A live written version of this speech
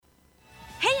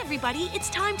everybody, it's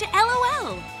time to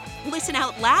LOL. Listen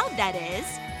out loud, that is.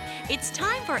 It's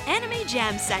time for Anime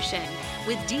Jam Session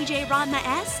with DJ Ranma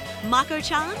S,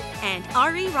 Mako-chan, and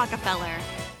Ari Rockefeller.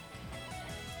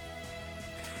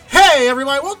 Hey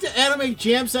everybody, welcome to Anime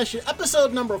Jam Session,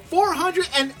 episode number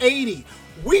 480.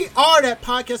 We are that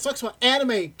podcast that talks about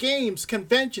anime, games,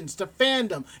 conventions, the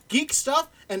fandom, geek stuff,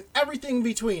 and everything in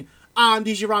between. I'm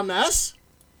DJ Ranma S.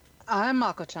 I'm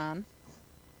Mako-chan.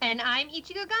 And I'm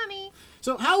Ichigo Gami.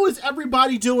 So how is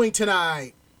everybody doing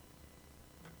tonight?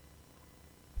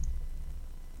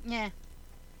 Yeah.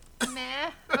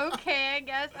 Meh. Okay, I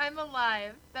guess I'm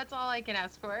alive. That's all I can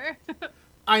ask for.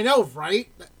 I know, right?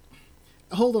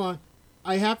 Hold on.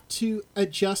 I have to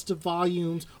adjust the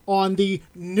volumes on the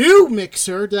new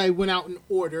mixer that I went out and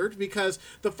ordered because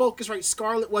the Focusrite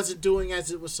Scarlett wasn't doing as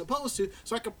it was supposed to,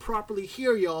 so I could properly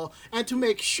hear y'all and to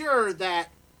make sure that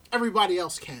everybody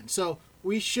else can. So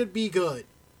we should be good.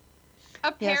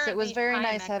 Apparently, Yes, it was very I'm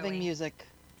nice having echoing. music.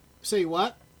 Say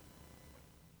what?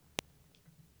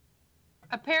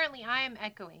 Apparently, I am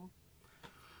echoing.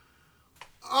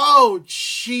 Oh,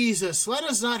 Jesus. Let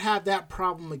us not have that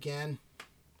problem again.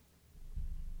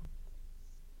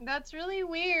 That's really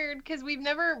weird because we've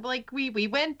never, we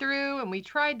went through and we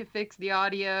tried to fix the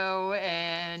audio,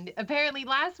 and apparently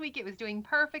last week it was doing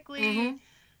perfectly, Mm-hmm.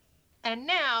 and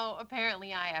now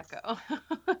apparently I echo.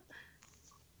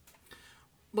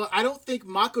 But I don't think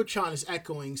Mako-chan is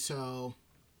echoing, so...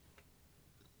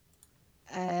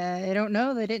 I don't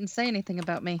know. They didn't say anything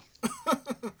about me.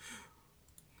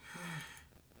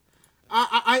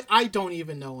 I don't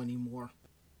even know anymore.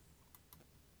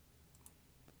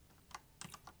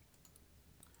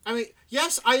 I mean,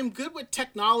 yes, I am good with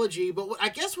technology, but I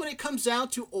guess when it comes down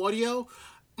to audio,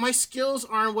 my skills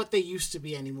aren't what they used to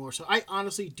be anymore, so I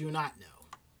honestly do not know.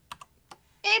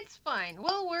 It's fine.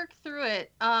 We'll work through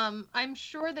it. I'm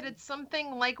sure that it's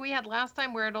something like we had last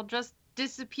time where it'll just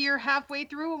disappear halfway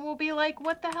through and we'll be like,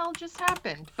 what the hell just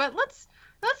happened? But let's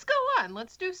go on.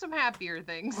 Let's do some happier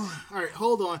things. All right,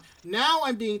 hold on. Now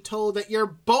I'm being told that you're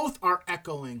both are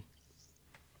echoing.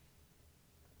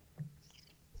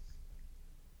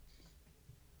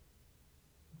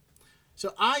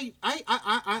 So I'm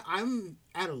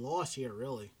at a loss here,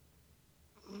 really.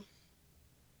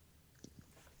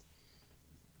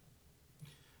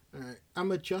 All right,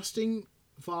 I'm adjusting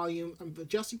volume. I'm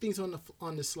adjusting things on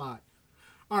the slot.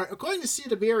 All right, according to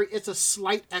Cedarberry, it's a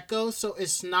slight echo, so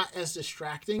it's not as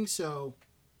distracting. So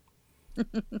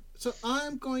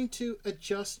I'm going to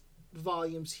adjust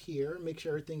volumes here, make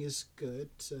sure everything is good.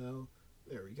 So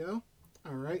there we go.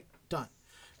 All right, done.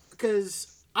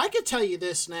 Because I can tell you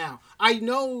this now. I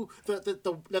know that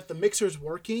the mixer is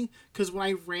working because when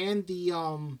I ran the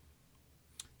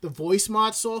voice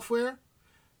mod software,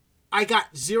 I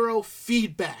got 0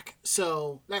 feedback.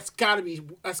 So that's got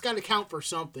to count for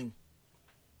something.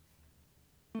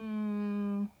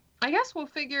 I guess we'll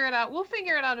figure it out. We'll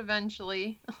figure it out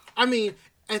eventually. I mean,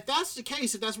 if that's the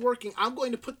case, if that's working, I'm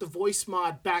going to put the voice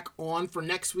mod back on for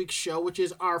next week's show, which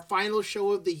is our final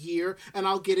show of the year, and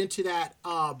I'll get into that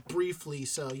briefly,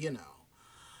 so you know.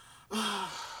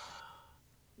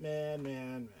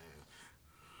 Man.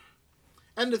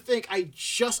 And to think, I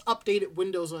just updated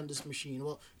Windows on this machine.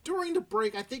 Well, during the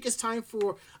break, I think it's time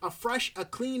for a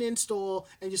clean install,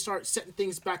 and just start setting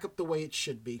things back up the way it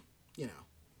should be, you know.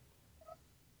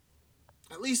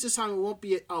 At least this time it won't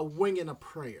be a wing and a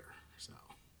prayer. So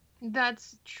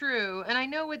That's true. And I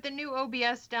know with the new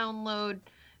OBS download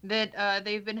that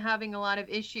they've been having a lot of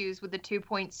issues with the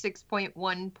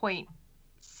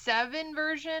 2.6.1.7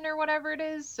 version or whatever it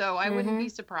is. So I wouldn't be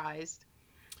surprised.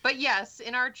 But yes,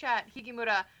 in our chat,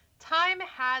 Hikimura, time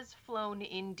has flown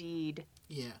indeed.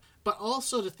 yeah, but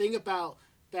also the thing about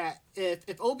that,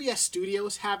 if OBS Studio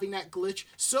is having that glitch,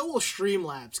 so will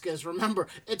Streamlabs. Because remember,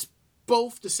 it's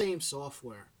both the same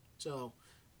software. So,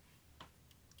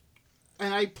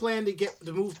 and I plan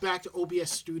to move back to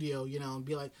OBS Studio, you know, and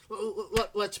be like,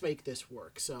 let's make this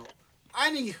work. So,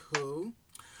 anywho,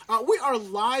 we are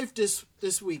live this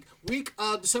week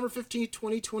December 15th,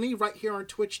 2020, right here on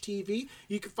Twitch TV.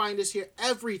 You can find us here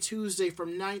every Tuesday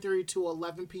from 9:30 to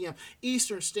 11 p.m.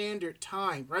 Eastern Standard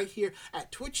Time, right here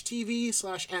at Twitch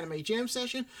TV/Anime Jam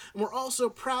Session. And we're also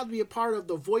proud to be a part of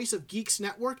the Voice of Geeks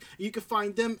Network. You can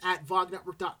find them at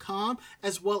vognetwork.com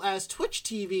as well as Twitch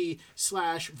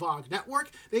TV/Vog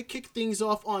Network. They kick things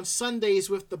off on Sundays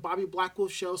with the Bobby Blackwolf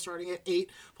Show starting at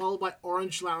 8, followed by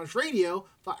Orange Lounge Radio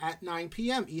at 9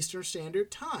 p.m. Eastern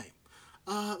Standard Time.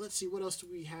 Let's see, what else do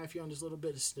we have here on this little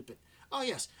bit of snippet? Oh,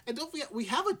 yes. And don't forget, we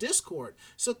have a Discord.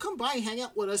 So come by and hang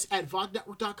out with us at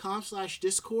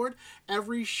vognetwork.com/Discord.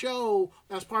 Every show,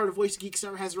 as part of the Voice of Geek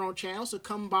Center, has their own channel. So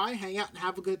come by, hang out, and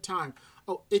have a good time.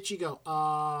 Oh,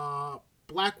 Ichigo.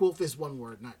 Black Wolf is one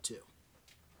word, not two.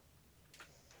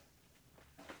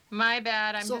 My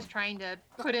bad. I'm just trying to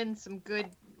put in some good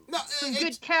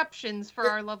captions for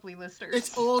our lovely listeners.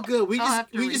 It's all good. We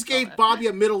just gave Bobby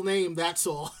a middle name, that's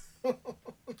all.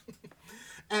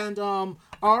 And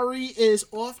Ari is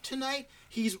off tonight.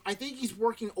 I think he's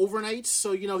working overnights,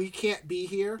 so he can't be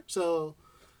here. So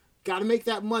got to make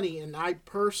that money, and I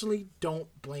personally don't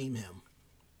blame him.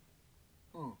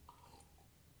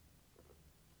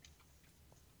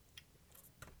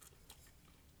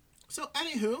 So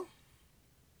anywho,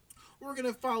 we're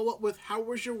gonna follow up with how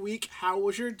was your week? How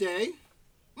was your day,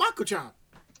 Mako-chan?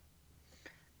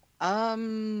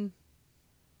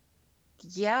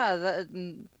 Yeah,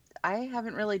 I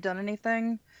haven't really done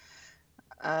anything.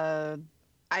 I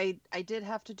did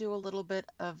have to do a little bit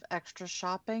of extra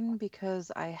shopping because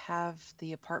I have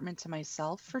the apartment to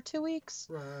myself for 2 weeks.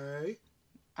 Right.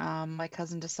 My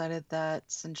cousin decided that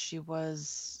since she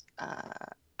was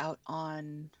out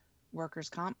on workers'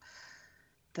 comp,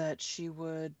 that she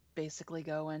would basically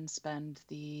go and spend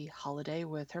the holiday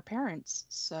with her parents.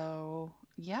 So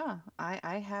yeah,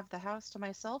 I have the house to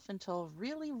myself until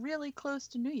really, really close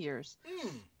to New Year's.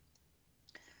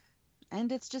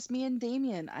 And it's just me and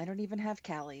Damien. I don't even have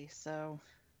Callie, so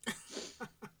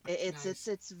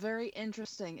it's very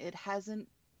interesting. It hasn't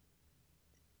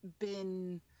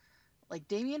been like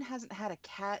Damien hasn't had a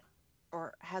cat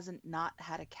or hasn't not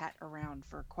had a cat around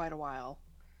for quite a while.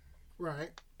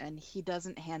 Right. And he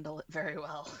doesn't handle it very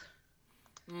well.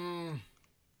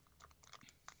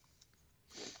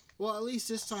 Well, at least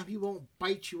this time he won't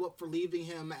bite you up for leaving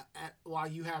him while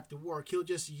you have to work. He'll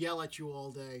just yell at you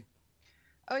all day.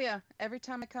 Oh yeah, every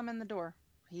time I come in the door,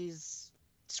 he's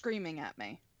screaming at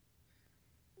me.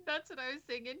 That's what I was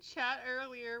saying in chat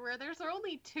earlier, where there's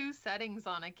only 2 settings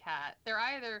on a cat. They're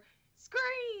either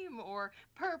scream or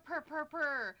purr, purr, purr,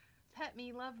 purr, pet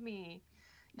me, love me.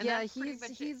 And yeah,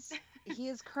 he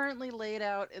is currently laid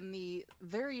out in the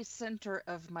very center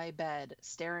of my bed,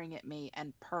 staring at me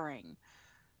and purring.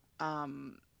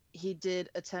 He did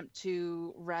attempt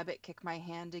to rabbit kick my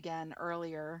hand again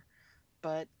earlier,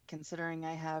 but considering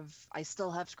I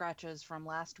still have scratches from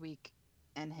last week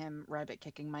and him rabbit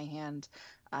kicking my hand,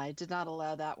 I did not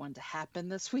allow that one to happen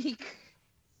this week.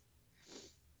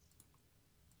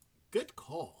 Good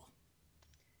call.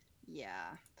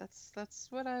 Yeah, that's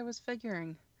what I was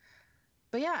figuring.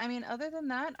 But yeah, I mean, other than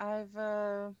that, I've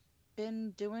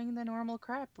been doing the normal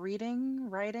crap: reading,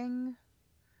 writing,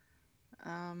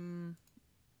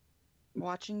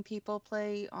 watching people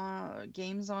play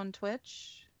games on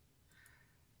Twitch.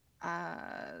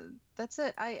 That's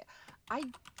it. I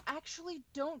actually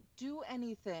don't do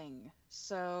anything,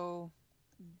 so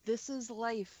this is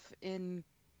life in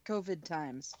COVID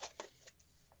times.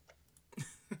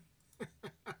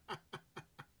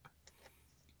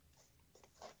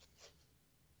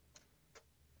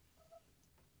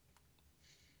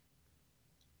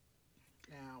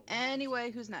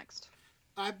 Anyway, who's next?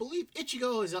 I believe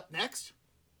Ichigo is up next.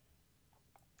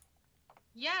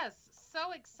 Yes,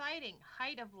 so exciting.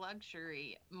 Height of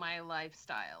luxury, my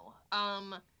lifestyle.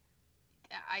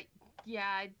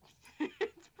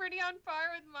 It's pretty on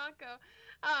par with Mako.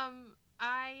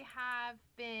 I have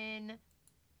been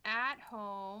at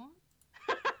home.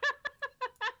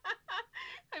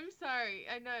 I'm sorry.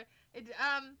 I know it.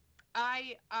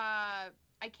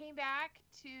 I came back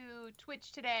to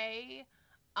Twitch today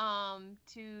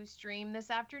to stream this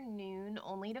afternoon,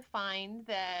 only to find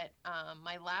that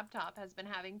my laptop has been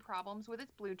having problems with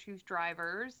its Bluetooth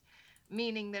drivers,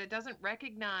 meaning that it doesn't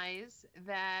recognize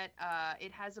that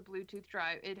it has a Bluetooth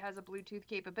drive. It has a Bluetooth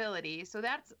capability, so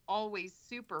that's always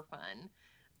super fun.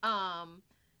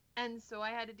 And so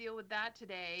I had to deal with that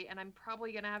today, and I'm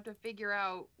probably gonna have to figure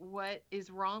out what is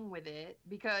wrong with it,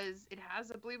 because it has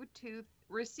a Bluetooth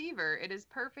receiver. It is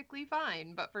perfectly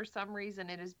fine, but for some reason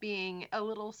it is being a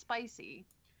little spicy.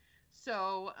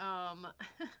 So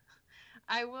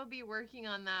I will be working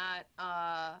on that.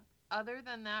 Other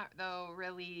than that, though,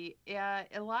 really, yeah,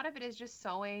 a lot of it is just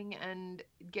sewing and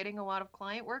getting a lot of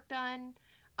client work done.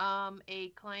 A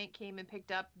client came and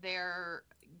picked up their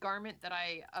garment that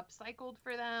I upcycled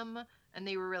for them, and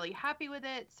they were really happy with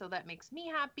it, so that makes me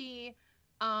happy.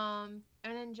 And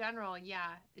in general,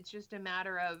 yeah, it's just a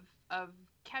matter of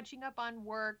catching up on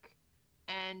work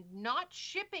and not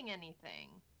shipping anything,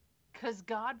 because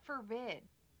God forbid.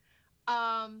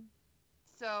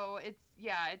 So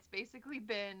it's basically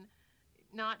been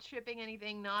not shipping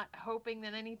anything, not hoping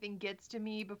that anything gets to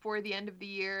me before the end of the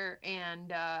year,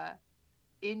 and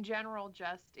in general,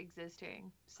 just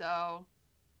existing. So,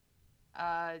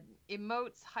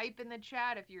 emotes, hype in the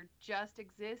chat if you're just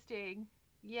existing.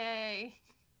 Yay.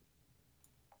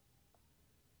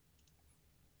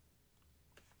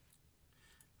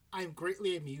 I'm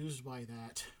greatly amused by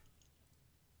that.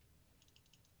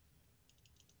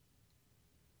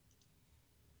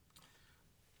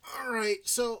 All right,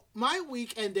 so my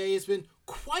weekend day has been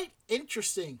quite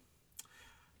interesting.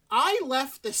 I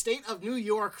left the state of New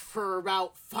York for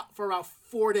about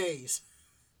 4 days.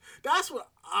 That's what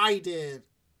I did.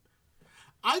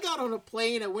 I got on a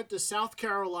plane and went to South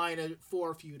Carolina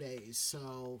for a few days.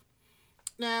 So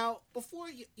now, before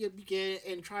you begin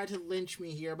and try to lynch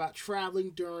me here about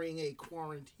traveling during a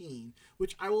quarantine,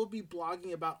 which I will be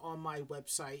blogging about on my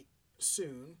website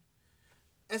soon,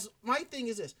 as my thing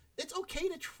is this: it's okay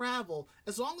to travel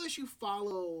as long as you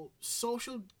follow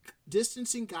social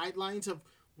distancing guidelines of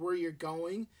where you're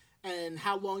going and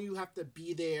how long you have to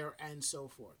be there and so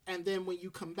forth. And then when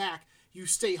you come back, you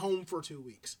stay home for 2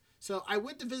 weeks. So I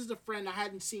went to visit a friend I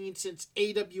hadn't seen since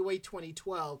AWA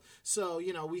 2012. So,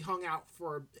 we hung out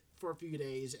for a few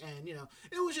days, and,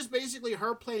 it was just basically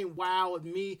her playing WoW and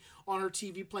me on her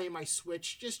TV playing my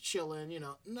Switch, just chilling,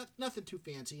 nothing too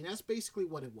fancy. And that's basically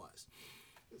what it was.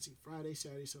 Let's see, Friday,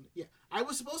 Saturday, Sunday. Yeah, I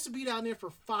was supposed to be down there for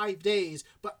 5 days,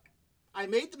 but I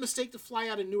made the mistake to fly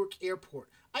out of Newark Airport.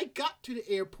 I got to the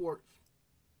airport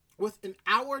with an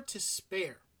hour to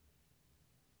spare.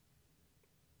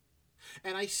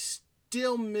 And I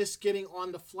still missed getting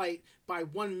on the flight by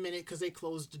 1 minute because they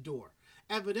closed the door.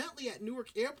 Evidently, at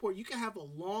Newark Airport, you can have a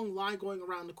long line going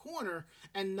around the corner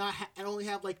and and only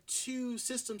have like 2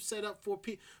 systems set up for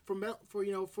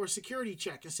security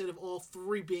check instead of all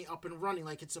 3 being up and running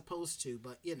like it's supposed to.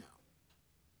 But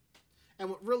and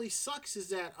what really sucks is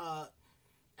that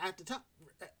at the top,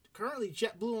 currently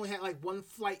JetBlue only had like 1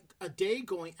 flight a day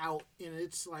going out, and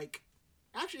it's like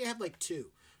actually they have like 2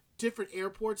 different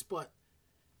airports, but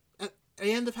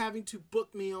they end up having to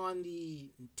book me on the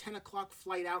 10 o'clock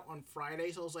flight out on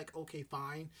Friday. So I was like, okay,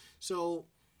 fine. So,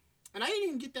 and I didn't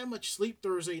even get that much sleep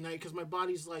Thursday night because my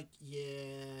body's like,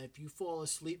 yeah, if you fall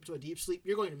asleep to a deep sleep,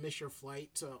 you're going to miss your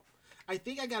flight. So I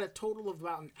think I got a total of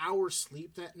about an hour's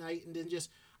sleep that night. And then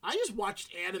I just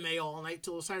watched anime all night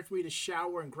till it was time for me to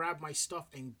shower and grab my stuff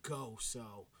and go.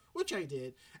 So, which I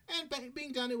did. And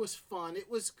being done, it was fun.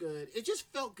 It was good. It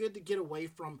just felt good to get away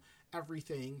from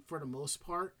everything for the most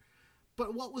part.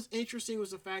 But what was interesting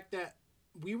was the fact that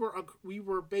we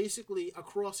were basically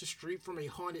across the street from a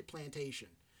haunted plantation.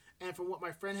 And from what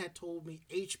my friend had told me,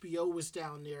 HBO was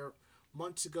down there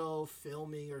months ago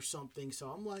filming or something. So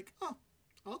I'm like, oh,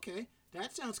 okay,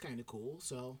 that sounds kind of cool.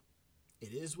 So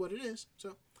it is what it is.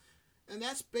 So, and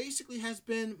that's basically has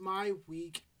been my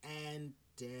week and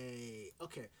day.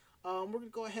 Okay, we're going to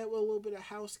go ahead with a little bit of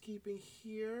housekeeping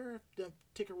here. The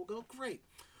ticker will go. Great.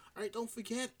 All right, don't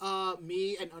forget,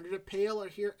 me and Under the Pale are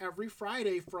here every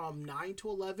Friday from 9 to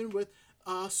 11 with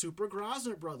Super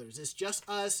Grosner Brothers. It's just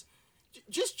us,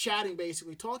 just chatting,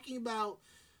 basically, talking about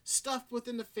stuff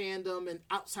within the fandom and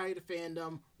outside the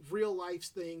fandom, real life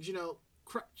things,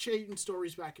 trading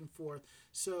stories back and forth.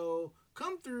 So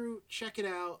come through, check it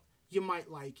out. You might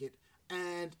like it.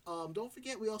 And don't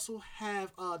forget, we also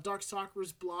have Dark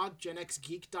Sakura's blog,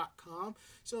 genxgeek.com.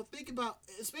 So think about,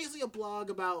 it's basically a blog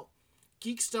about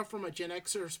geek stuff from a Gen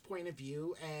Xer's point of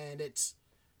view, and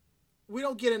we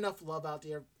don't get enough love out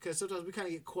there because sometimes we kind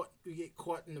of get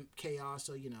caught in the chaos.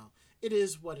 So it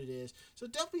is what it is. So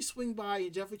definitely swing by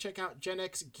and definitely check out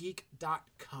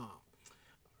genxgeek.com.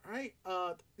 All right,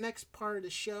 next part of the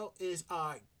show is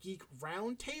Geek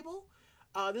Roundtable.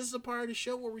 This is a part of the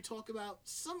show where we talk about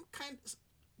some kind of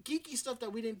geeky stuff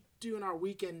that we didn't do in our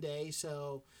weekend day.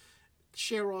 So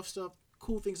share off stuff,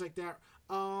 cool things like that.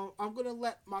 I'm going to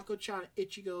let Mako-chan and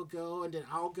Ichigo go, and then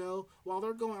I'll go. While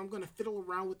they're going, I'm going to fiddle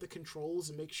around with the controls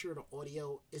and make sure the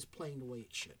audio is playing the way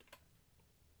it should.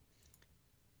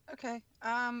 Okay.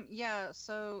 Yeah,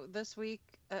 so this week,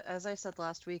 as I said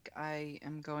last week, I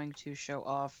am going to show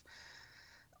off,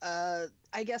 I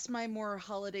guess, my more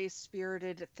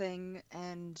holiday-spirited thing,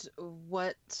 and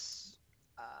what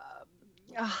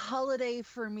a holiday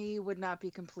for me would not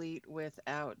be complete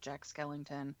without Jack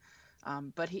Skellington.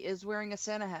 But he is wearing a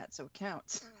Santa hat, so it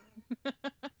counts.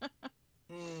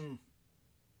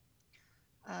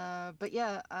 But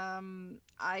yeah,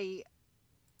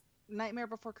 Nightmare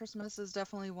Before Christmas is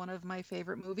definitely one of my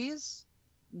favorite movies,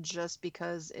 just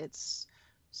because it's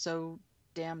so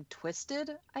damn twisted,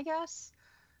 I guess.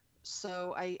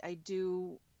 So I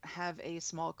do have a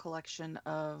small collection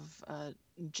of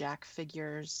Jack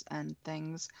figures and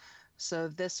things. So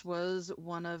this was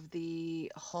one of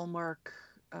the Hallmark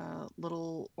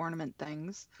little ornament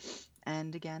things.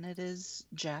 And again, it is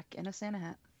Jack in a Santa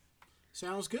hat.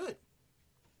 Sounds good.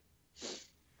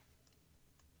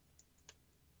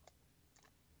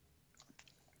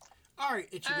 All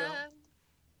right, Ichigo.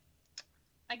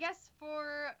 I guess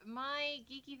for my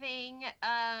geeky thing,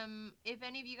 if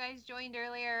any of you guys joined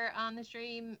earlier on the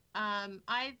stream,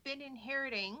 I've been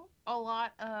inheriting a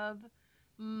lot of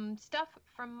stuff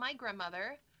from my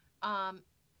grandmother,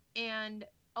 and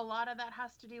a lot of that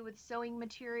has to do with sewing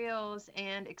materials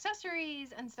and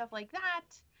accessories and stuff like that.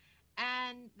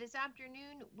 And this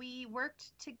afternoon, we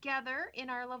worked together in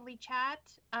our lovely chat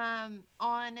on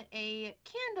a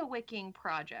candle wicking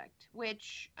project,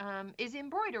 which is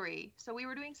embroidery. So we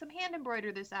were doing some hand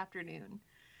embroidery this afternoon.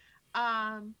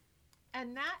 And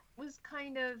that was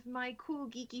kind of my cool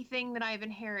geeky thing that I've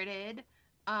inherited.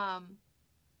 And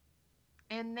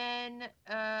then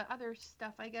other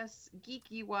stuff, I guess,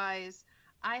 geeky-wise,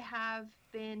 I have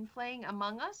been playing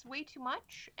Among Us way too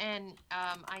much, and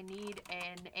I need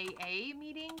an AA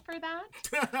meeting for that.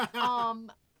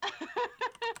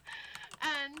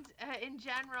 And in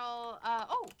general,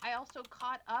 I also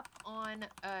caught up on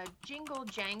Jingle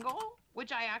Jangle,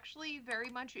 which I actually very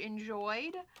much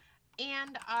enjoyed,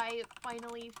 and I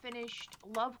finally finished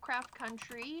Lovecraft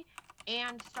Country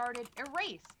and started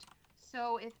Erased.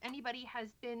 So if anybody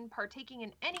has been partaking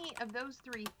in any of those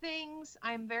three things,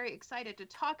 I'm very excited to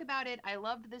talk about it. I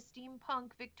loved the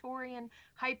steampunk Victorian,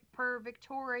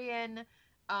 hyper-Victorian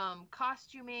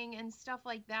costuming and stuff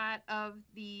like that of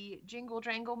the Jingle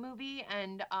Jangle movie.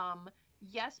 And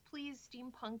yes, please,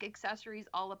 steampunk accessories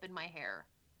all up in my hair.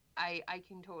 I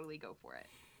can totally go for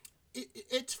it.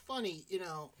 It's funny,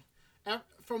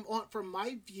 from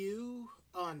my view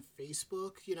on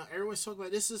Facebook, everyone's talking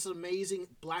about this is an amazing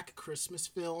Black Christmas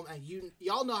film, and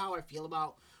y'all know how I feel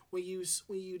about when you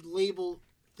label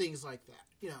things like that,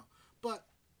 But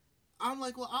I'm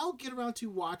like, well, I'll get around to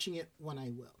watching it when I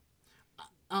will.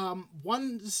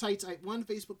 One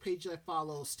Facebook page I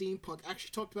follow, Steampunk,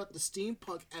 actually talked about the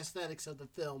steampunk aesthetics of the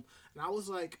film, and I was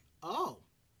like, oh,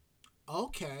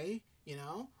 okay,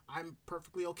 I'm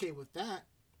perfectly okay with that.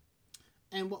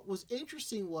 And what was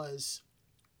interesting was,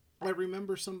 I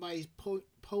remember somebody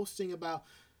posting about,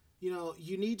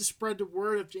 you need to spread the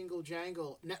word of Jingle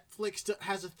Jangle. Netflix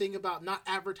has a thing about not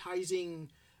advertising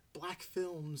black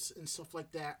films and stuff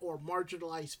like that, or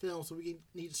marginalized films, so we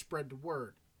need to spread the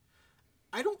word.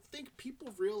 I don't think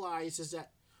people realize is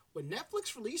that when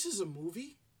Netflix releases a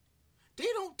movie, they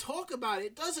don't talk about it.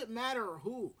 It doesn't matter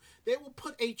who. They will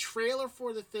put a trailer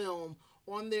for the film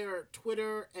on their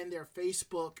Twitter and their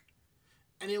Facebook,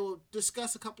 and they will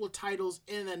discuss a couple of titles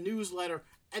in a newsletter,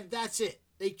 and that's it.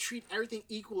 They treat everything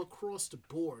equal across the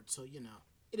board, so,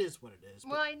 it is what it is.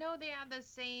 Well, I know they had the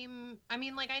same... I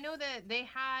know that they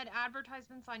had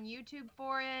advertisements on YouTube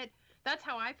for it. That's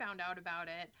how I found out about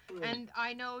it. Right. And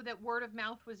I know that word of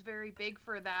mouth was very big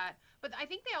for that. But I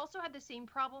think they also had the same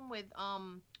problem with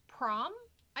Prom,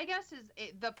 I guess, is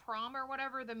the Prom or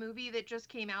whatever the movie that just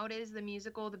came out is, the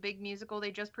musical, the big musical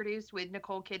they just produced with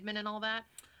Nicole Kidman and all that.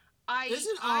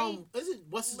 Isn't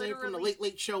what's his name from the Late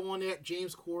Late Show on there?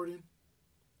 James Corden.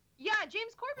 Yeah,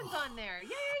 James Corden's on there. Yeah.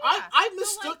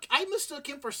 I mistook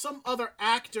him for some other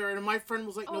actor, and my friend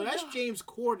was like, "No, that's James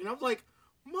Corden." I was like,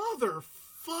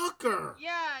 "Motherfucker!"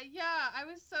 Yeah. I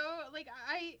was so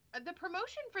the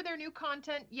promotion for their new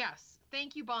content. Yes,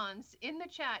 thank you, Bonds, in the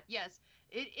chat. Yes,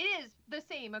 it is the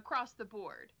same across the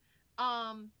board.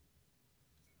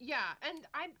 Yeah, and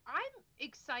I'm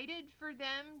excited for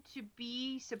them to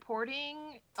be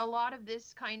supporting a lot of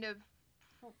these kind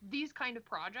of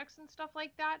projects and stuff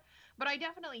like that. But I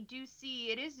definitely do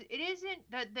see it isn't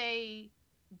that they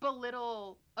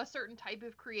belittle a certain type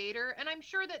of creator, and I'm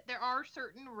sure that there are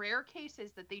certain rare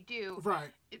cases that they do.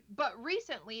 Right. But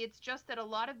recently, it's just that a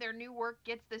lot of their new work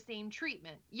gets the same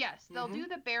treatment. Yes, they'll do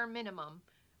the bare minimum,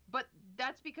 but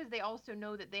that's because they also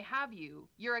know that they have you.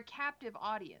 You're a captive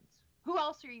audience. Who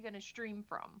else are you going to stream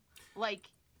from?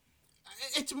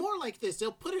 It's more like this.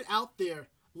 They'll put it out there.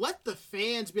 Let the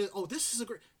fans be like, oh, this is a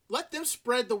great... Let them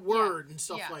spread the word and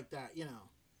stuff like that,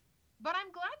 But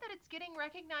I'm glad that it's getting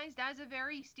recognized as a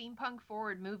very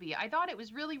steampunk-forward movie. I thought it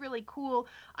was really, really cool.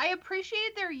 I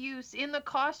appreciate their use in the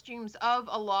costumes of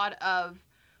a lot of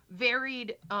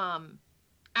varied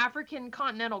African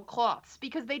continental cloths,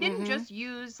 because they didn't just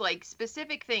use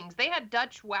specific things. They had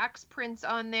Dutch wax prints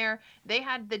on there. They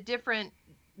had the different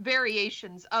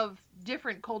variations of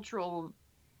different cultural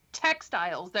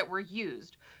textiles that were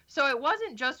used. So it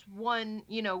wasn't just one,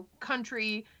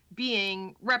 country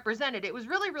being represented. It was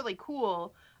really, really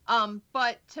cool.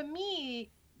 But to me,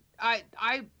 I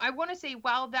want to say,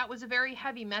 while that was a very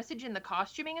heavy message in the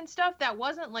costuming and stuff, that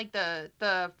wasn't like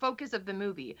the focus of the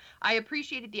movie. I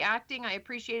appreciated the acting, I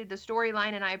appreciated the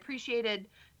storyline, and I appreciated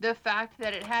the fact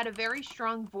that it had a very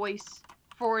strong voice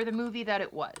for the movie that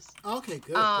it was. Okay,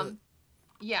 good.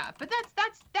 Yeah, but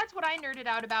that's what I nerded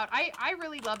out about. I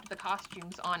really loved the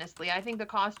costumes, honestly. I think the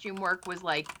costume work was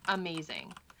like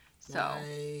amazing. So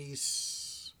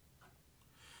nice.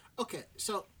 Okay,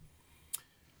 so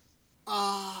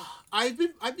I've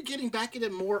been getting back into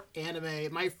more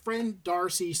anime. My friend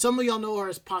Darcy, some of y'all know her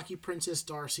as Pocky Princess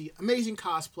Darcy, amazing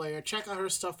cosplayer. Check out her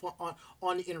stuff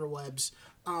on the interwebs.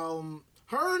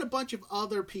 Her and a bunch of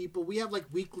other people, we have like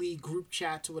weekly group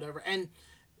chats or whatever, and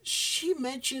she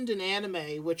mentioned an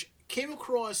anime which came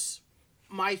across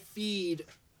my feed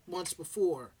once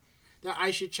before that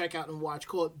I should check out and watch,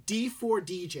 called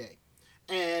D4DJ.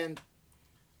 And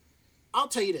I'll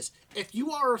tell you this, if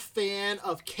you are a fan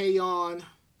of K-On!,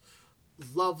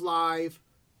 Love Live,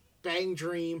 Bang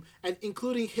Dream, and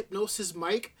including Hypnosis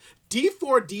Mike,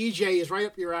 D4DJ is right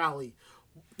up your alley.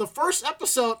 The first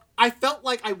episode, I felt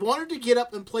like I wanted to get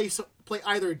up and play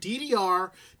either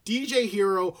DDR, DJ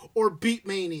Hero, or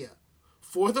Beatmania.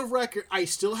 For the record, I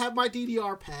still have my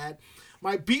DDR pad.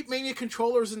 My Beatmania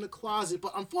controller's in the closet,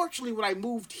 but unfortunately when I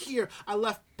moved here, I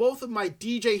left both of my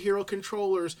DJ Hero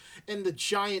controllers in the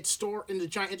giant store, in the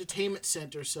giant entertainment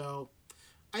center, so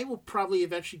I will probably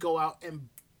eventually go out and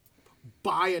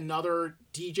buy another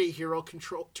DJ Hero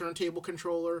turntable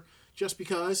controller just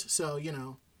because, so, you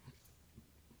know.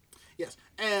 Yes,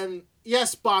 and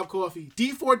yes, Bob Coffee,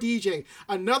 D4DJ,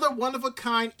 another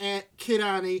one-of-a-kind Kid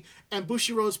Ani, and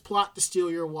Bushiroad's plot to steal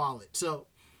your wallet. So,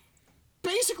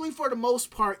 basically, for the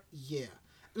most part, yeah.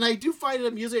 And I do find it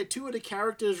amusing that two of the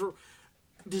characters'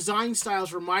 design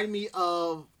styles remind me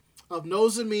of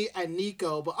Nozomi and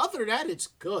Nico, but other than that, it's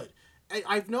good.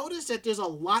 I've noticed that there's a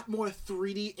lot more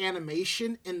 3D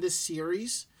animation in this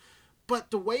series, but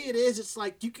the way it is, it's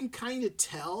like you can kind of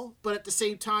tell, but at the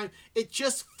same time, it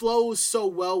just flows so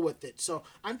well with it. So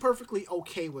I'm perfectly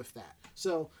okay with that.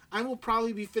 So I will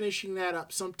probably be finishing that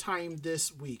up sometime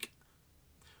this week.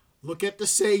 Look at the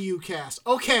Seiyu cast.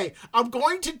 Okay, I'm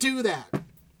going to do that.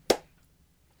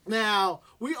 Now,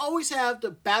 we always have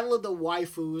the battle of the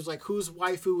waifus, like whose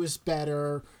waifu is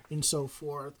better and so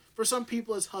forth. For some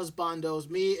people, it's husbandos.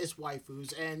 Me, it's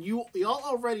waifus. And y'all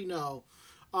already know,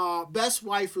 best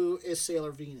waifu is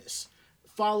Sailor Venus,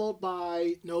 followed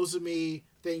by Nozomi,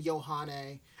 then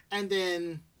Yohane, and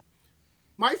then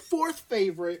my fourth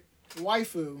favorite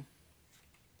waifu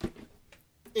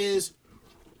is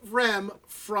Rem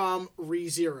from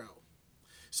ReZero.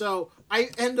 So I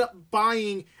end up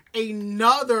buying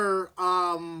another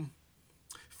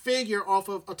figure off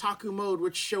of Otaku Mode,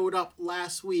 which showed up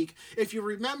last week. If you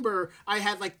remember, I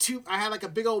had like a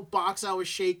big old box. I was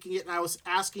shaking it, and I was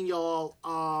asking y'all,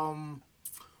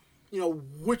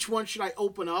 which one should I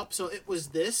open up? So it was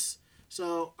this.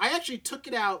 So I actually took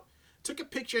it out, took a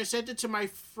picture, and sent it to my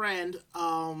friend,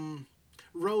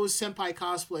 Rose Senpai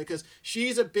Cosplay, because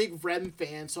she's a big Rem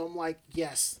fan. So I'm like,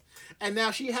 yes. And now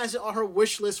she has it on her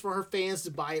wish list for her fans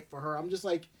to buy it for her. I'm just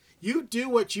like, you do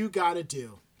what you gotta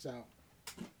do. So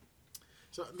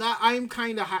that I'm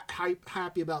kind of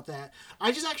happy about that.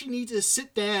 I just actually need to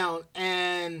sit down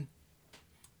and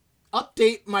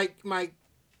update my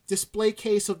display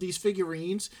case of these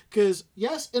figurines, because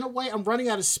yes, in a way I'm running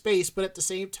out of space, but at the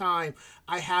same time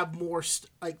I have more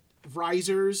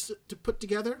risers to put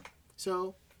together.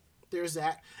 So there's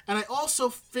that. And I also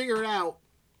figured out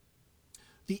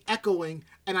the echoing,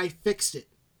 and I fixed it.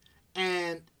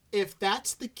 And if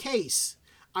that's the case,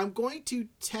 I'm going to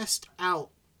test out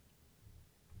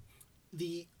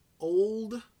the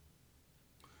old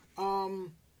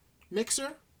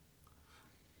mixer.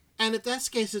 And if that's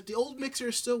the case, if the old mixer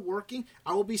is still working,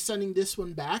 I will be sending this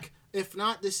one back. If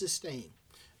not, this is staying.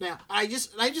 Now, I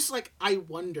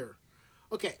wonder.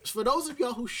 Okay, so for those of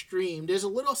y'all who stream, there's a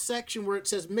little section where it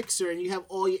says mixer and you have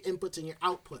all your inputs and your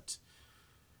outputs.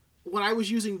 When I was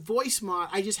using VoiceMod,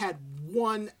 I just had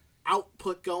one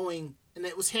output going, and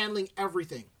it was handling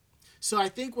everything. So I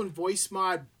think when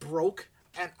VoiceMod broke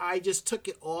and I just took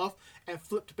it off and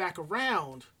flipped back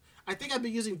around, I think I've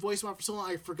been using VoiceMod for so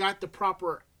long I forgot the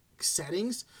proper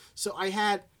settings. So I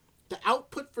had the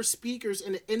output for speakers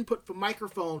and the input for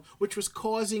microphone, which was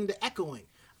causing the echoing.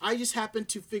 I just happened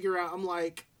to figure out, I'm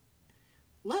like,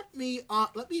 let me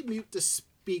mute the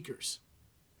speakers.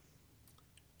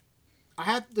 I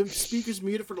had the speakers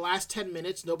muted for the last 10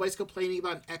 minutes. Nobody's complaining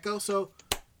about an echo, so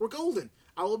we're golden.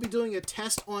 I will be doing a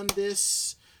test on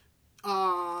this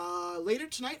later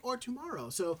tonight or tomorrow.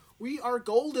 So we are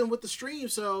golden with the stream.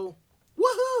 So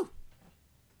woohoo!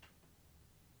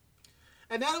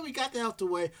 And now that we got that out the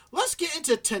way, let's get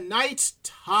into tonight's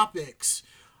topics.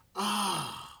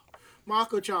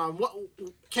 Mako-chan, what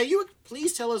can you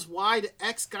please tell us why the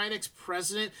ex-Gynex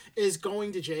president is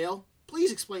going to jail?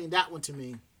 Please explain that one to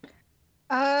me.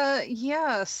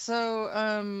 Yeah,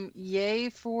 so, yay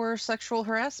for sexual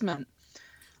harassment.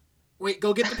 Wait,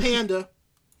 go get the panda.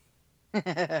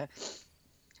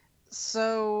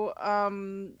 So,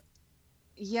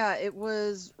 yeah, it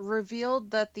was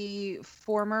revealed that the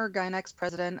former Gynex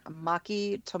president,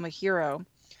 Maki Tomohiro,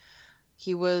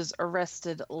 he was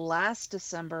arrested last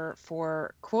December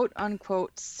for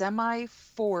quote-unquote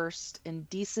semi-forced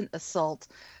indecent assault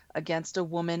against a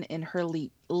woman in her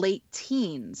late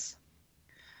teens.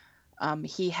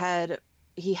 He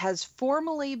has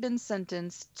formally been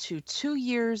sentenced to 2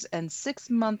 years and 6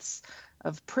 months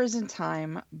of prison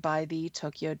time by the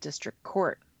Tokyo District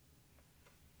Court.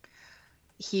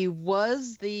 He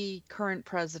was the current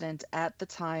president at the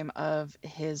time of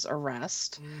his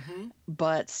arrest,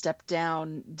 but stepped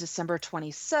down December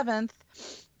 27th,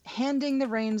 handing the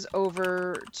reins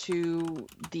over to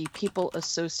the people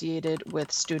associated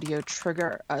with Studio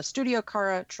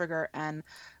Kara, Trigger, and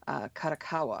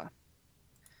Karakawa.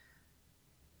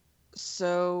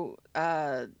 So,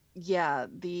 yeah,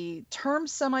 the term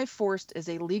semi-forced is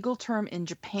a legal term in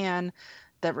Japan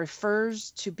that refers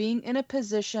to being in a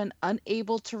position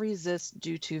unable to resist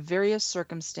due to various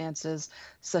circumstances,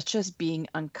 such as being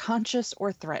unconscious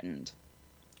or threatened.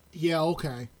 Yeah,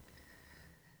 okay.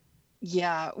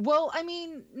 Yeah, well, I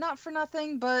mean, not for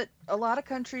nothing, but a lot of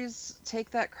countries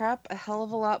take that crap a hell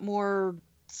of a lot more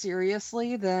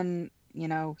seriously than,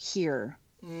 here.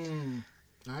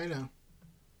 I know.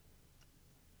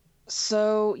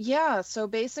 So, yeah, so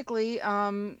basically,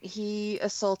 he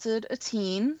assaulted a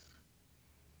teen,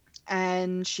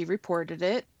 and she reported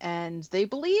it, and they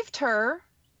believed her.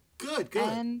 Good.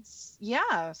 And,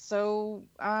 yeah, so,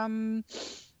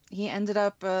 he ended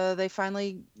up, they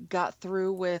finally got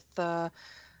through with the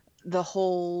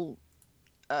whole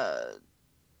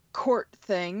court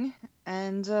thing,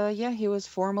 and, yeah, he was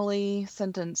formally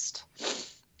sentenced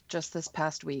just this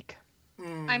past week.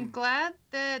 I'm glad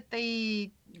that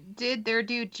they did their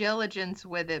due diligence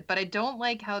with it, but I don't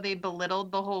like how they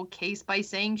belittled the whole case by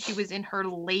saying she was in her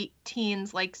late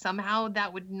teens. Like, somehow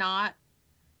that would not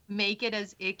make it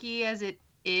as icky as it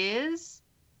is.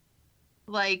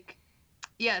 Like,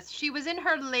 yes, she was in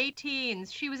her late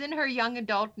teens. She was in her young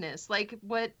adultness. Like,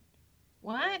 what?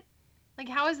 Like,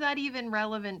 how is that even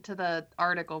relevant to the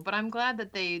article? But I'm glad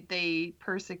that they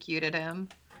persecuted him.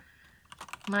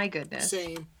 My goodness.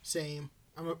 Same. Same.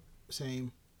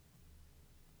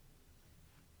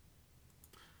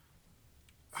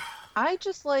 I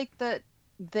just like that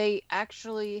they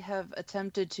actually have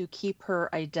attempted to keep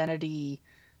her identity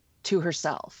to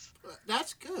herself.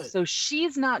 That's good. So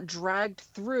she's not dragged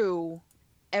through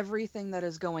everything that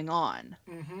is going on.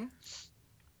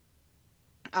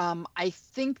 I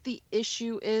think the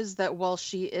issue is that while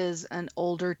she is an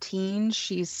older teen,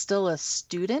 she's still a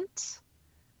student.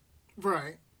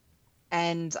 Right.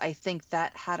 And I think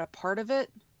that had a part of it.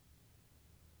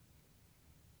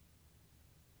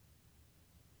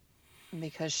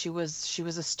 Because she was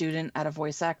a student at a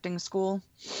voice acting school.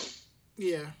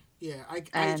 Yeah, I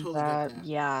totally get that.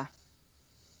 Yeah.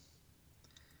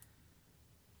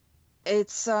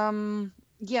 It's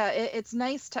it's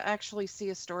nice to actually see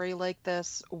a story like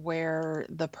this where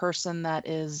the person that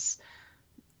is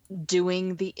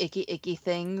doing the icky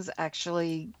things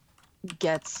actually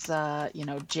gets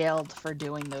jailed for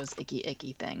doing those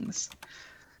icky things.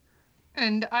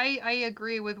 And I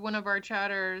agree with one of our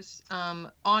chatters.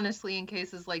 Honestly, in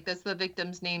cases like this, the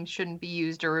victim's name shouldn't be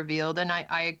used or revealed, and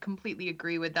I completely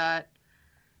agree with that.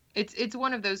 It's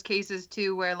one of those cases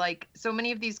too where, like, so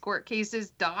many of these court cases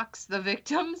dox the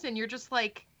victims, and you're just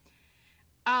like,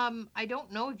 I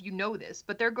don't know if you know this,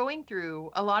 but they're going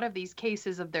through a lot of these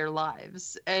cases of their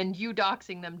lives, and you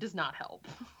doxing them does not help.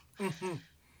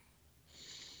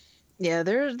 Yeah,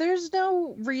 there's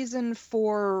no reason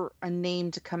for a name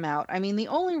to come out. I mean, the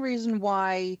only reason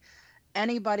why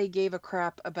anybody gave a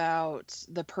crap about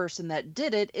the person that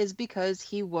did it is because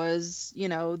he was,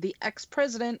 the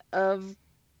ex-president of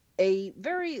a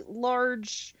very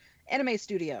large anime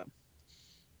studio.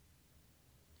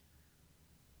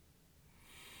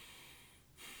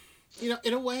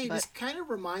 In a way, this kind of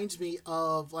reminds me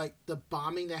of, like, the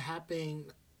bombing that happened,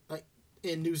 like,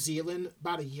 in New Zealand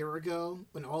about a year ago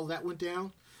when all that went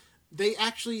down. They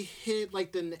actually hid,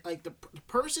 like, the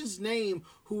person's name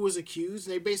who was accused.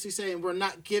 They basically saying, we're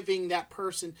not giving that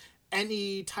person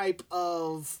any type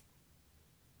of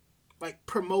like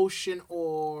promotion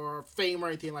or fame or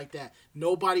anything like that.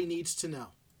 Nobody needs to know.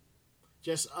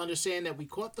 Just understand that we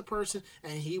caught the person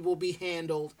and he will be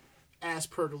handled as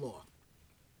per the law.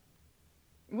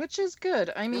 Which is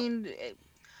good. I mean,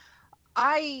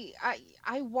 I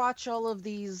watch all of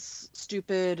these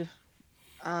stupid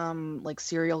like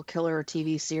serial killer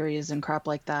TV series and crap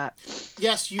like that.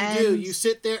 Yes, you do. You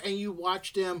sit there and you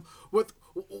watch them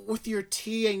with your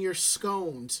tea and your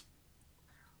scones.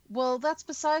 Well, that's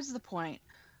besides the point.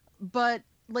 But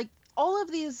like all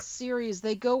of these series,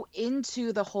 they go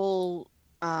into the whole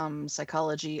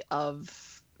psychology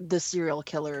of the serial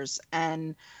killers,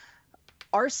 and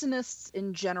arsonists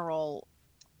in general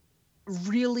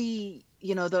really,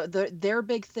 you know, their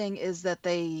big thing is that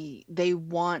they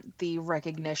want the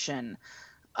recognition.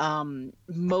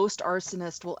 Most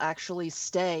arsonists will actually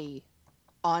stay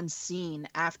on scene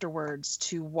afterwards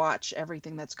to watch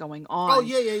everything that's going on. Oh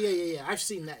yeah. I've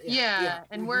seen that. Yeah.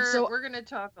 And we're gonna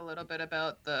talk a little bit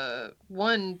about the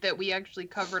one that we actually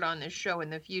covered on this show in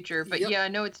the future. But yeah,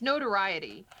 no, it's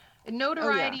notoriety.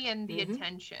 Notoriety and the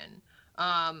attention.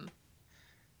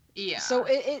 Yeah. So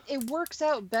it works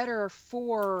out better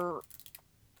for,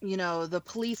 you know, the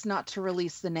police not to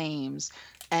release the names,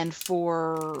 and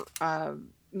for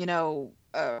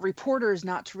reporters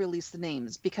not to release the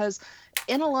names, because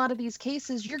in a lot of these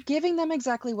cases you're giving them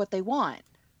exactly what they want.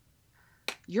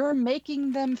 You're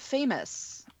making them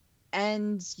famous,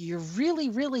 and you really,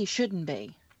 really shouldn't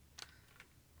be.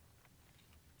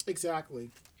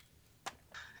 Exactly.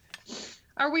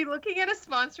 Are we looking at a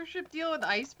sponsorship deal with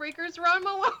Icebreakers,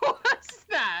 Ranma? What was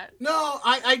that? No,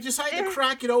 I decided to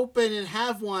crack it open and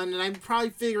have one, and I'm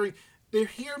probably figuring they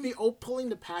hear me pulling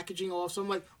the packaging off, so I'm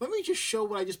like, let me just show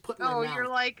what I just put in my mouth. Oh, you're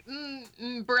like,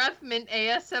 breath mint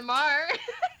ASMR.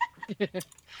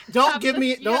 Don't give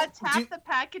me... You gotta tap the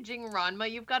packaging,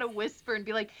 Ranma. You've got to whisper and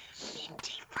be like,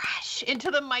 minty fresh,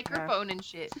 into the microphone and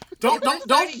shit. Do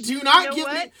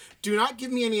not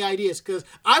give me any ideas, because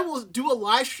I will do a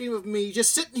live stream of me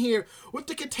just sitting here with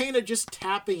the container just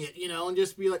tapping it, you know, and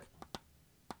just be like...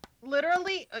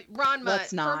 Literally, Ranma,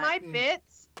 Let's not.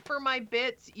 for my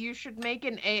bits, you should make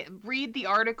read the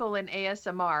article in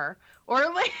ASMR,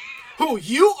 or like... Who,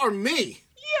 you or me?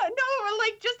 Yeah, no, or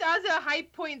like just as a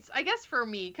hype points, I guess for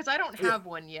me, because I don't have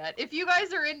one yet. If you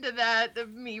guys are into that,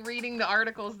 of me reading the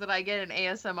articles that I get in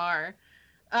ASMR,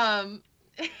 And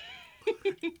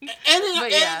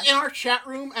in our chat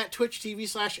room at Twitch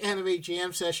TV/Anime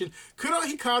Jam Session, Kudo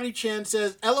Hikari Chan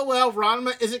says, LOL,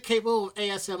 Ranma isn't capable of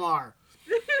ASMR.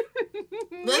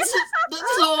 This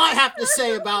is all I have to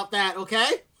say about that,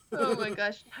 okay? Oh my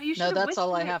gosh. No, that's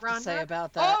all I have to say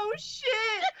about that. Oh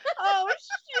shit! Oh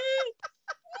shit!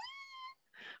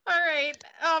 All right.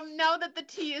 Now that the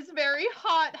tea is very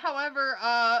hot, however,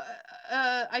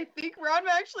 I think Ranma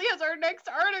actually has our next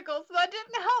article, so that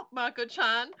didn't help,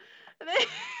 Mako-chan.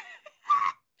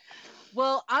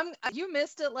 Well, you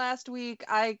missed it last week.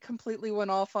 I completely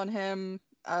went off on him.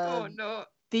 Oh no.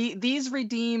 These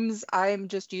redeems I'm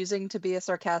just using to be a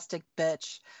sarcastic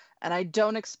bitch, and I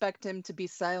don't expect him to be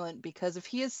silent, because if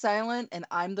he is silent and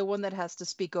I'm the one that has to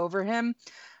speak over him,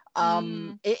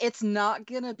 it's not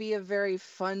gonna be a very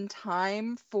fun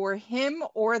time for him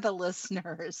or the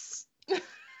listeners.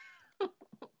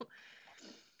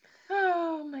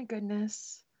 Oh my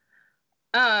goodness.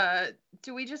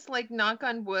 Do we just like knock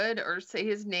on wood or say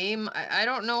his name? I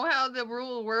don't know how the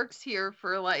rule works here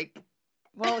for like...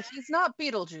 Well, he's not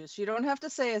Beetlejuice. You don't have to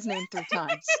say his name 3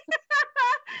 times.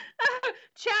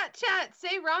 Chat,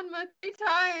 say Ranma 3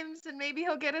 times and maybe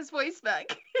he'll get his voice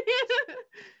back.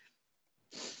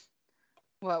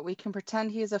 What, we can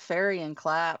pretend he's a fairy and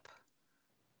clap.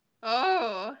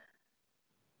 Oh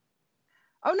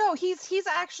no, he's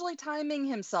actually timing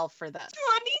himself for this.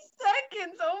 20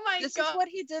 seconds. Oh my god. This is what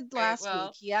he did last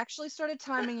week. He actually started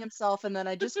timing himself, and then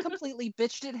I just completely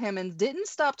bitched at him and didn't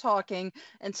stop talking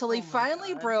until he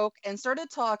finally broke and started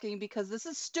talking, because this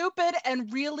is stupid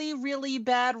and really, really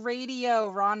bad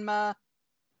radio, Ranma.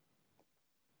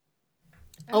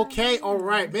 Okay, all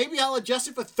right. Maybe I'll adjust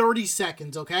it for 30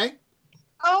 seconds, okay?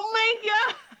 Oh my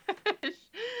gosh.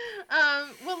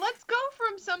 Well, let's go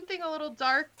from something a little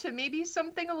dark to maybe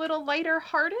something a little lighter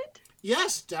hearted.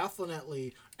 Yes,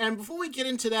 definitely. And before we get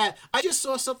into that, I just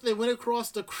saw something that went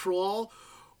across the crawl.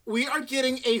 We are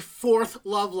getting a 4th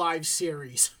Love Live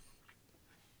series.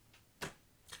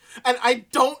 And I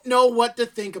don't know what to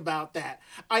think about that.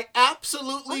 I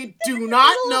absolutely do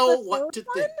not know what to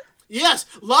think. Yes,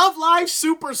 Love Live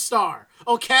Superstar,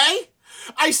 okay?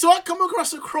 I saw it come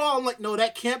across the crawl. I'm like, no,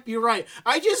 that can't be right.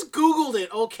 I just Googled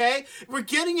it, okay? We're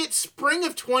getting it spring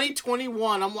of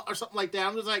 2021 or something like that.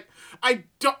 I'm just like, I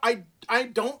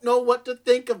don't know what to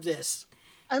think of this.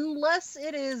 Unless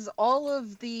it is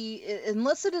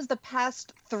the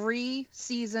past 3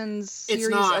 seasons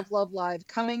series of Love Live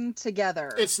coming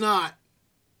together. It's not.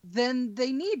 Then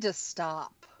they need to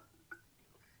stop.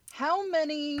 How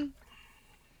many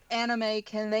anime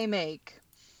can they make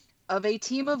of a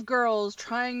team of girls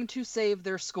trying to save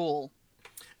their school?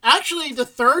 Actually, the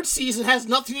 3rd season has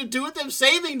nothing to do with them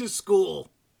saving the school.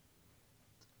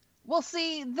 Well,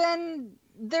 see, then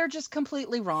they're just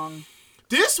completely wrong.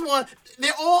 This one,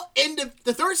 they're all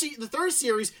the third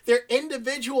series. They're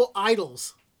individual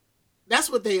idols. That's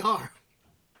what they are.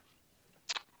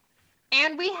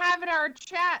 And we have in our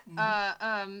chat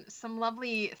some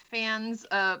lovely fans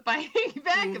biting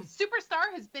back.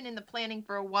 Superstar has been in the planning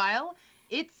for a while.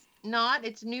 It's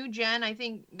new gen. I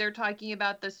think they're talking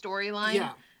about the storyline.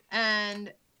 Yeah.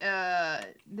 And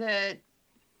that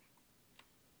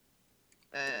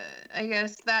I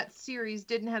guess that series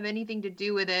didn't have anything to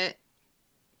do with it.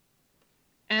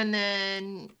 And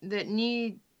then that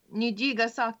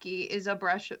Nijigasaki is a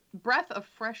breath of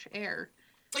fresh air.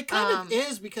 It kind of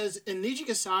is, because in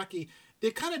Nijigasaki,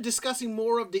 they're kind of discussing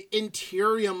more of the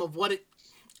interior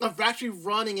of actually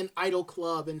running an idol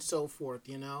club and so forth,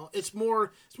 you know? It's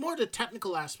more the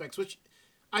technical aspects, which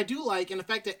I do like, and the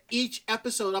fact that each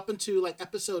episode, up into like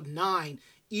episode 9,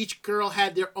 each girl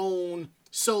had their own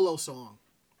solo song.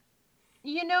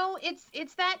 You know,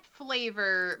 it's that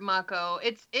flavor, Mako.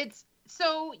 It's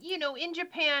so, you know, in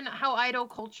Japan, how idol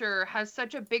culture has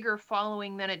such a bigger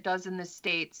following than it does in the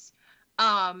States.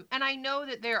 And I know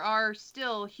that there are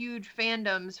still huge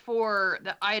fandoms for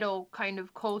the idol kind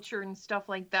of culture and stuff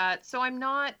like that. So I'm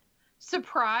not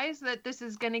surprised that this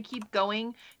is going to keep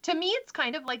going. To me, it's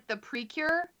kind of like the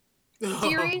Precure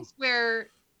series, where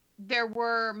there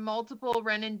were multiple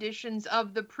renditions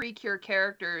of the Precure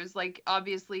characters. Like,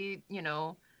 obviously, you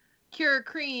know, Cure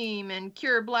Cream and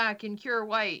Cure Black and Cure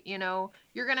White, you know,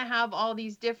 you're going to have all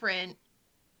these different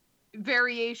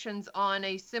variations on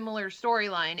a similar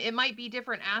storyline. It might be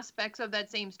different aspects of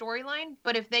that same storyline,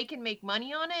 but if they can make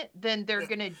money on it, then they're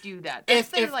going to do that. That's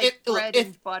their bread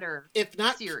and butter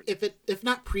series. If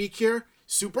not Precure,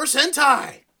 Super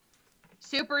Sentai.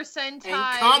 Super Sentai,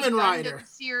 and Kamen Rider Gundam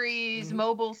series,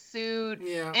 Mobile Suit,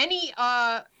 yeah. Any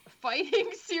fighting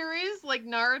series like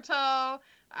Naruto.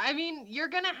 I mean, you're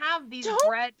gonna have these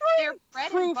bread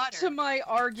and butter. To my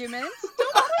arguments.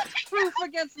 Don't put proof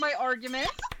against my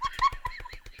arguments.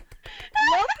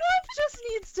 Love Live just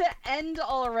needs to end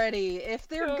already. If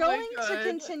they're going to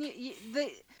continue,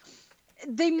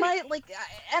 they might, like,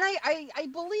 and I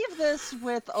believe this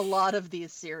with a lot of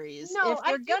these series. No, if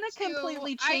they're gonna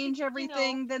completely change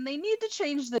everything, then they need to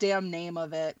change the damn name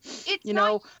of it. It's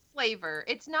not flavor.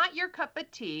 It's not your cup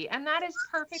of tea, and that is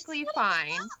perfectly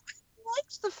fine. I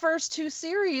liked the first 2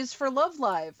 series for Love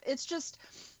Live. It's just,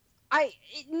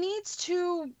 it needs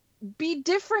to be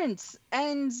different,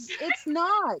 and it's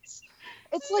not.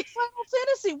 It's like Final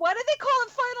Fantasy. Why do they call it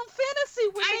Final Fantasy?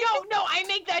 I don't know. I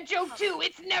make that joke too.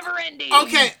 It's never ending.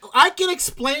 Okay, I can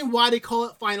explain why they call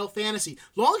it Final Fantasy.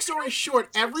 Long story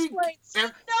short, know why they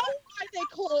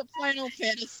call it Final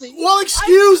Fantasy. Well,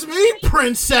 excuse me,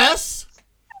 princess.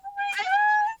 I'm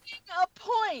making a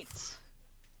point.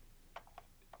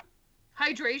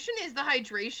 Hydration is the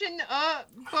hydration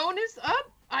bonus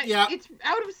up. Yeah. It's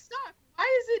out of stock.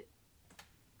 Why is it?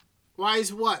 Why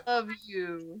is what? Of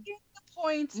you.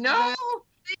 Point. No.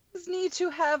 Things need to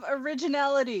have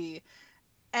originality,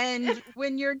 and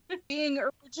when you're being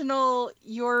original,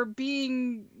 you're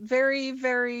being very,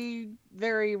 very,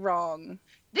 very wrong.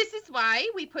 This is why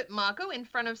we put Mako in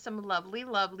front of some lovely,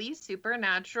 lovely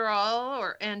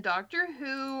Supernatural and Doctor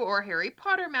Who or Harry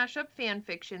Potter mashup fan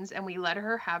fictions, and we let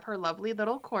her have her lovely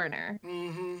little corner.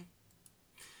 Mm-hmm.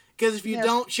 Because if you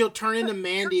don't, she'll turn into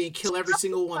Mandy and kill every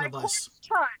single one of us.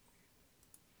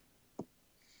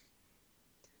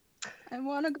 I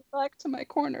want to go back to my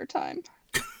corner time.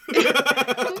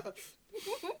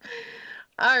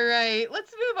 All right,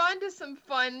 let's move on to some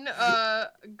fun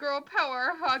girl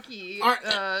power hockey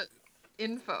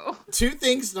info. 2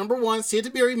 things. Number 1,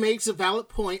 Santaberry makes a valid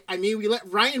point. I mean, we let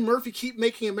Ryan Murphy keep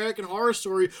making American Horror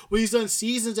Story when he's done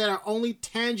seasons that are only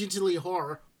tangentially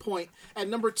horror. Point.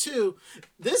 And number 2,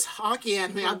 this hockey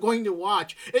anime I'm going to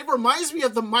watch, it reminds me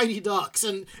of the Mighty Ducks,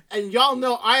 and y'all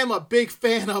know I am a big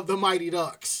fan of the Mighty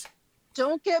Ducks.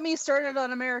 Don't get me started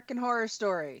on American Horror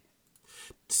Story.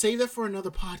 Save that for another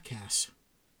podcast.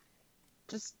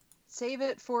 Just save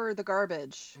it for the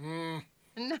garbage.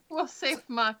 And we'll save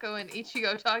Mako and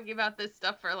Ichigo talking about this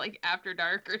stuff for like after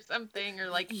dark or something, or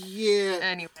like Yeah.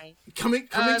 Anyway, Coming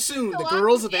soon. The so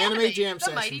Girls on of to Anime Jam the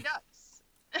Session. Mighty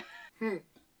Ducks.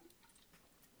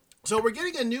 So we're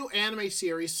getting a new anime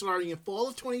series starting in fall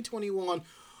of 2021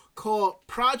 called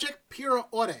Project Pura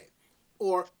Ore,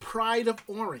 or Pride of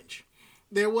Orange.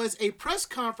 There was a press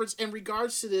conference in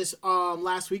regards to this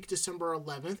last week, December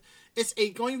 11th. It's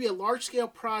going to be a large-scale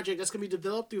project that's going to be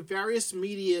developed through various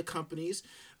media companies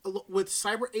with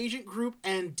Cyber Agent Group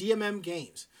and DMM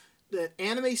Games. The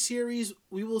anime series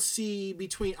we will see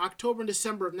between October and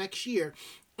December of next year,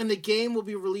 and the game will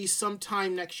be released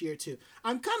sometime next year too.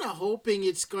 I'm kind of hoping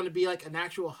it's going to be like an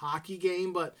actual hockey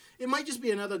game, but it might just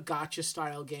be another gacha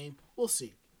style game. We'll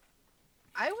see.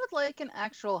 I would like an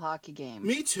actual hockey game.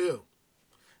 Me too.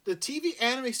 The TV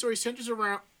anime story centers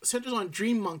on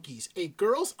Dream Monkeys, a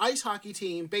girls' ice hockey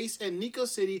team based in Nikko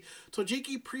City,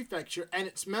 Tochigi Prefecture, and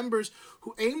its members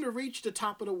who aim to reach the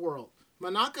top of the world.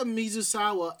 Manaka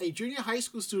Mizusawa, a junior high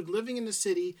school student living in the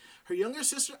city, her younger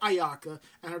sister Ayaka,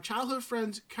 and her childhood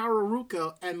friends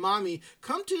Karuruko and Mami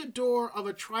come to the door of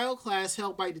a trial class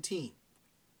held by the team.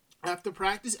 After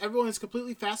practice, everyone is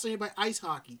completely fascinated by ice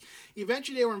hockey.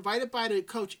 Eventually, they were invited by the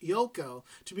coach, Yoko,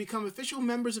 to become official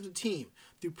members of the team.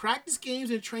 Through practice games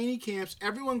and training camps,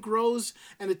 everyone grows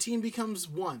and the team becomes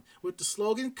one, with the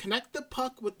slogan, "Connect the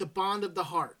puck with the bond of the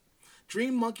heart."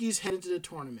 Dream Monkeys head into the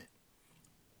tournament.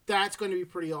 That's going to be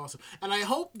pretty awesome. And I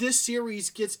hope this series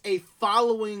gets a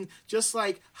following just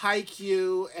like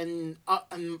Haikyuu and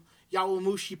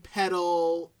Yawamushi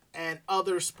Pedal and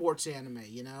other sports anime,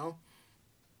 you know?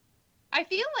 I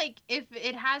feel like if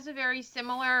it has a very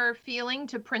similar feeling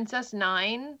to Princess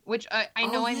Nine, which I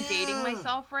know I'm dating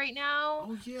myself right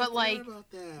now, but like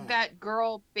that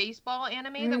girl baseball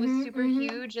anime that was super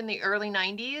huge in the early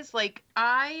 90s, like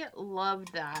I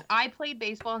loved that. I played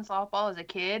baseball and softball as a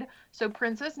kid, so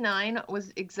Princess Nine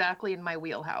was exactly in my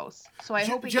wheelhouse. So I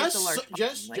hope it gets a large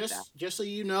just so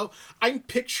you know, I'm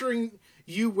picturing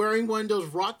you wearing one of those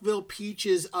Rockville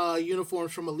Peaches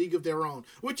uniforms from A League of Their Own,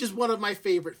 which is one of my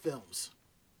favorite films.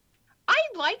 I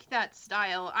liked that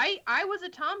style. I was a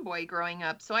tomboy growing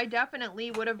up, so I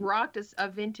definitely would have rocked a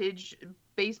vintage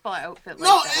baseball outfit like that.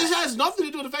 No, it has nothing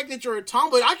to do with the fact that you're a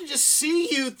tomboy. I can just see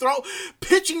you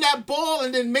pitching that ball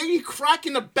and then maybe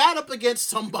cracking the bat up against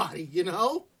somebody, you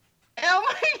know? Oh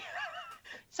my God.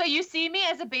 So you see me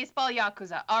as a baseball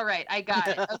yakuza. All right, I got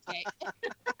it. Okay.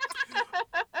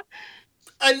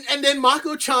 And then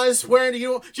Mako-chan is wearing,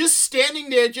 just standing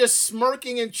there, just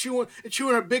smirking and chewing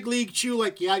her big league chew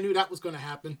like, yeah, I knew that was going to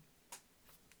happen.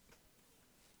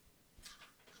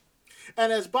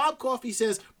 And as Bob Coffey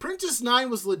says, Princess Nine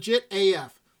was legit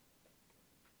AF.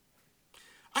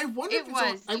 I wonder if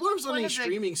it's on any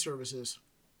streaming services.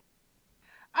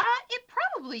 It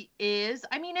probably is.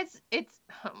 I mean, it's.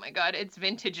 Oh my God, it's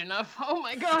vintage enough. Oh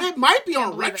my God. It might be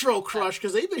on Retro Crush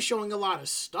because they've been showing a lot of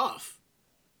stuff.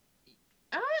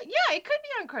 Yeah, it could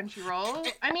be on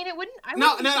Crunchyroll. I mean, it wouldn't.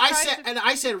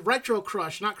 I said Retro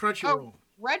Crush, not Crunchyroll. Oh,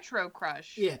 Retro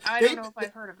Crush. Yeah, I don't know if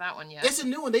I've heard of that one yet. It's a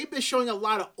new one. They've been showing a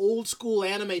lot of old school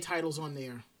anime titles on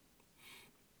there.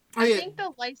 I think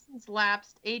the license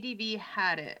lapsed. ADV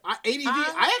had it.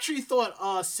 I actually thought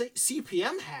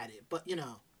CPM had it, but you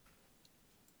know.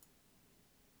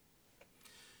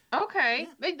 Okay,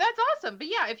 that's awesome. But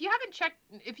yeah, if you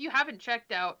haven't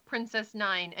checked out Princess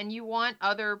Nine and you want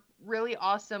other really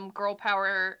awesome girl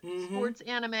power sports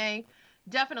anime,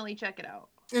 definitely check it out.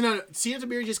 Sia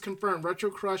Tabiri just confirmed Retro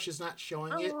Crush is not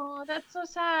showing it. Oh, that's so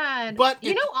sad. But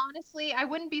honestly, I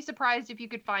wouldn't be surprised if you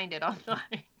could find it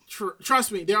online.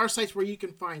 Trust me, there are sites where you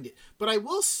can find it. But I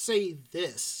will say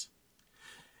this: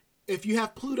 if you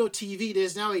have Pluto TV,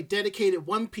 there's now a dedicated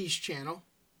One Piece channel.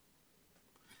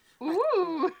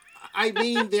 Ooh. I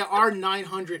mean, there are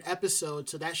 900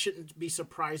 episodes, so that shouldn't be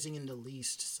surprising in the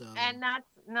least. So. And that's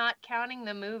not counting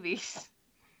the movies.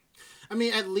 I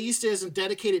mean, at least there's a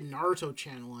dedicated Naruto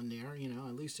channel on there,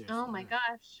 at least there's... Oh my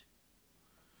gosh.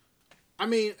 I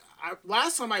mean,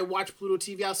 last time I watched Pluto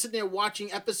TV, I was sitting there watching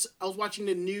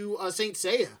the new Saint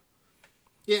Seiya.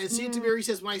 Yeah, and Sia Tabiri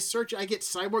says, when I search, I get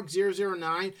Cyborg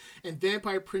 009 and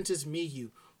Vampire Princess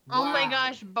Miyu. Wow. Oh my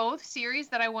gosh, both series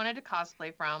that I wanted to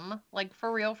cosplay from. Like,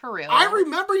 for real. I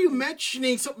remember you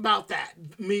mentioning something about that,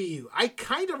 Miyu. I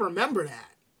kind of remember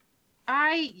that.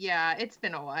 Yeah, it's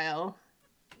been a while.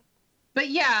 But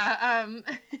yeah,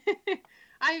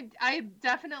 I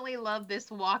definitely love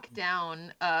this walk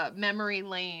down memory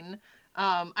lane.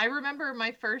 I remember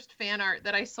my first fan art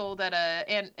that I sold at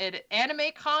an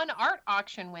AnimeCon art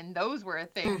auction when those were a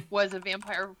thing was a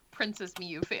Vampire Princess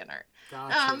Miyu fan art.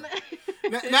 Gotcha.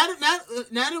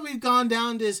 Now that we've gone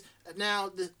down this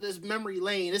now this memory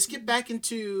lane. Let's get back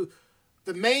into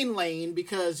the main lane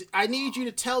because I need you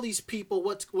to tell these people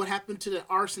what happened to the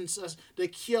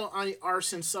KyoAni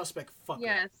arson suspect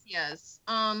fucker. Yes.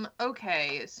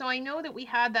 Okay. So I know that we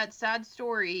had that sad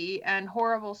story and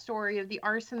horrible story of the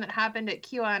arson that happened at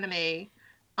KyoAni.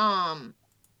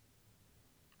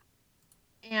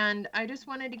 And I just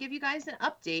wanted to give you guys an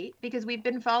update because we've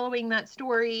been following that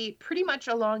story pretty much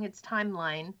along its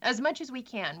timeline as much as we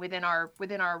can within our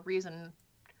reason.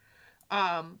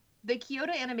 The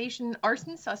Kyoto Animation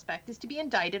arson suspect is to be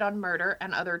indicted on murder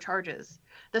and other charges.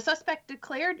 The suspect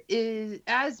declared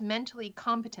as mentally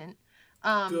competent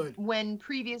when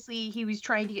previously he was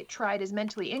trying to get tried as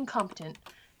mentally incompetent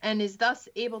and is thus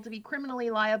able to be criminally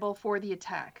liable for the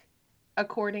attack,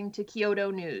 according to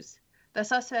Kyoto News. The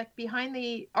suspect behind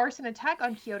the arson attack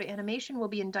on Kyoto Animation will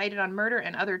be indicted on murder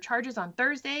and other charges on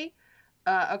Thursday,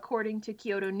 according to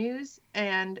Kyoto News.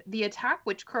 And the attack,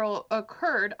 which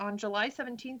occurred on July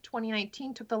 17,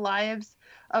 2019, took the lives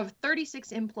of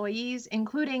 36 employees,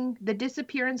 including the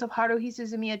disappearance of Haruhi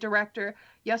Suzumiya director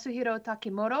Yasuhiro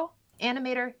Takimoto,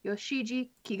 animator Yoshiji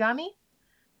Kigami,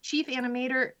 chief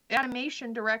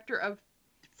animation director of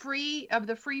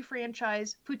the free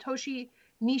franchise Futoshi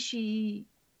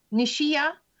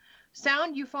Nishiya,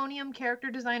 sound euphonium character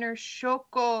designer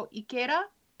Shoko Ikeda,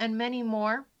 and many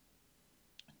more.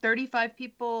 35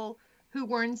 people who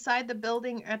were inside the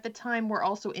building at the time were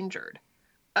also injured.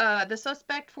 The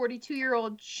suspect,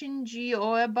 42-year-old Shinji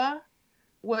Oeba,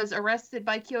 was arrested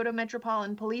by Kyoto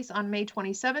Metropolitan Police on May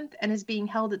 27th and is being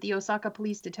held at the Osaka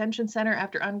Police Detention Center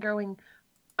after undergoing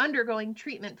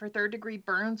treatment for third-degree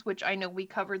burns, which I know we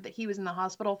covered that he was in the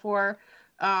hospital for.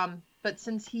 But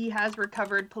since he has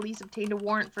recovered, police obtained a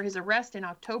warrant for his arrest in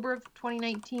October of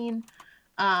 2019,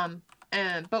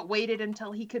 but waited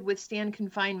until he could withstand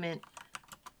confinement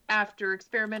after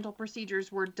experimental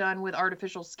procedures were done with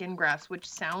artificial skin grafts, which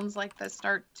sounds like the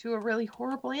start to a really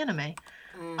horrible anime.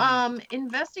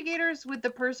 Investigators with the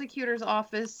prosecutor's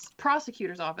office,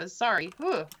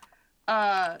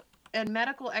 and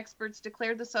medical experts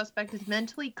declared the suspect is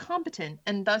mentally competent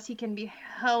and thus he can be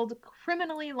held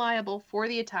criminally liable for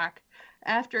the attack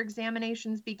after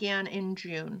examinations began in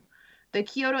June. The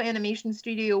Kyoto Animation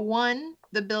Studio 1,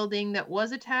 the building that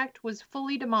was attacked, was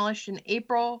fully demolished in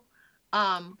April.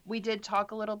 We did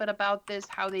talk a little bit about this,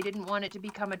 how they didn't want it to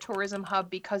become a tourism hub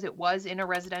because it was in a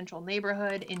residential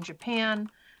neighborhood in Japan.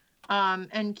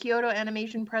 And Kyoto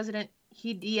Animation president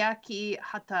Hideaki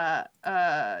Hata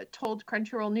told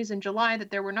Crunchyroll News in July that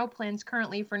there were no plans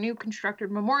currently for new constructed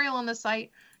memorial on the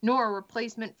site, nor a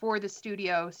replacement for the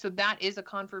studio. So that is a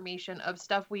confirmation of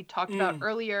stuff we talked about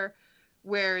earlier,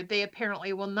 where they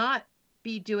apparently will not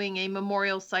be doing a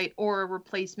memorial site or a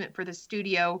replacement for the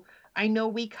studio. I know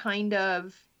we kind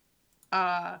of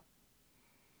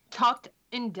talked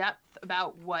in depth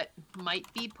about what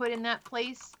might be put in that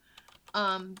place.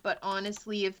 But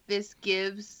honestly, if this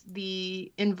gives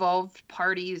the involved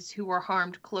parties who were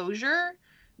harmed closure,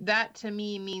 that to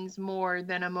me means more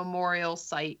than a memorial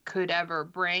site could ever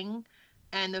bring.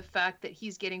 And the fact that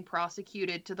he's getting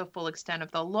prosecuted to the full extent of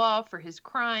the law for his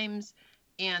crimes,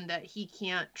 and that he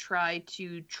can't try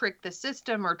to trick the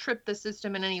system or trip the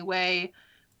system in any way,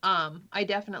 I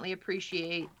definitely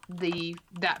appreciate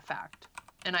that fact.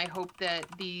 And I hope that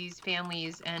these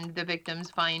families and the victims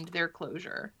find their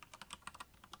closure.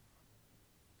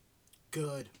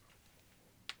 Good.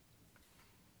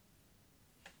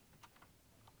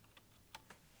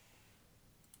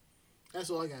 That's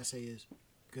all I gotta say is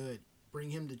good. Bring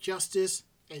him to justice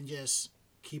and just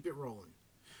keep it rolling.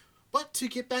 But to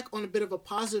get back on a bit of a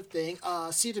positive thing,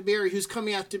 Sita Berry, who's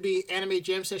coming out to be Anime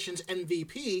Jam Sessions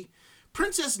MVP,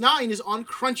 Princess 9 is on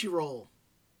Crunchyroll.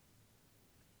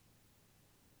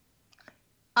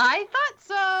 I thought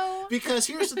so. Because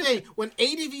here's the thing. When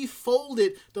ADV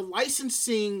folded, the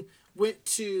licensing went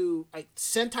to like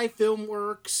Sentai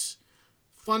Filmworks,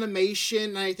 Funimation,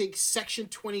 and I think Section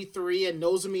 23 and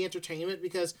Nozomi Entertainment,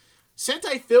 because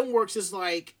Sentai Filmworks is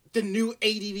like the new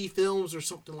ADV Films or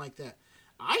something like that.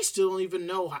 I still don't even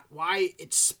know why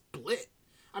it's split.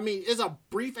 I mean, there's a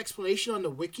brief explanation on the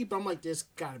wiki, but I'm like, there's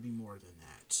got to be more than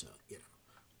that. So, you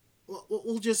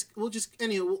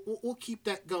know, we'll keep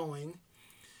that going,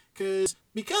 because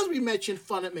we mentioned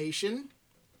Funimation,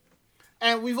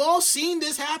 and we've all seen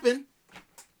this happen.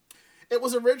 It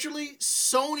was originally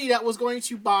Sony that was going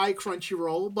to buy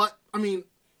Crunchyroll, but I mean,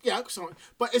 yeah, Sony.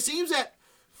 But it seems that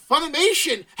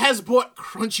Funimation has bought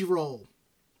Crunchyroll.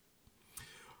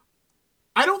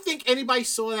 I don't think anybody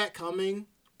saw that coming,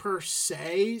 per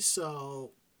se,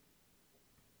 so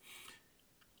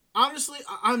honestly,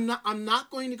 I'm not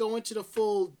going to go into the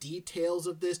full details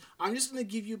of this. I'm just going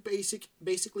to give you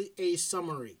basically a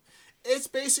summary. It's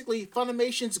basically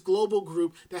Funimation's global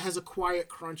group that has acquired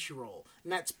Crunchyroll,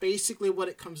 and that's basically what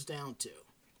it comes down to.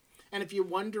 And if you're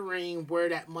wondering where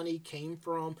that money came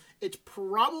from, it's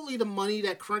probably the money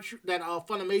that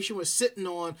Funimation was sitting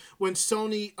on when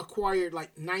Sony acquired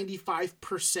like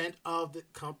 95% of the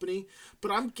company.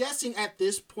 But I'm guessing at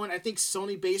this point, I think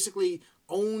Sony basically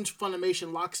owns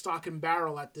Funimation lock, stock, and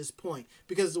barrel at this point.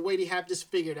 Because the way they have this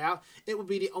figured out, it would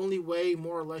be the only way,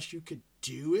 more or less, you could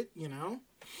do it, you know?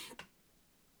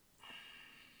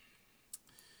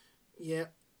 Yeah.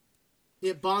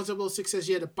 Yeah, Bonzo06 says,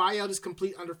 yeah, the buyout is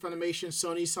complete under Funimation.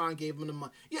 Sony-san gave them the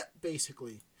money. Yeah,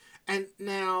 basically. And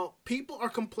now, people are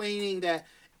complaining that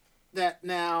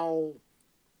now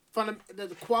that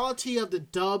the quality of the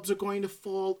dubs are going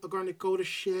to go to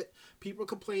shit. People are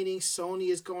complaining Sony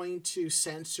is going to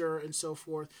censor and so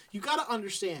forth. You got to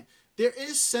understand, there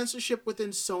is censorship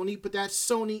within Sony, but that's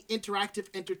Sony Interactive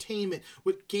Entertainment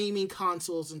with gaming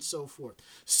consoles and so forth.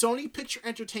 Sony Picture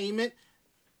Entertainment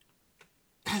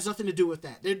has nothing to do with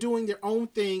that. They're doing their own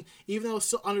thing, even though it's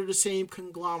still under the same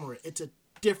conglomerate. It's a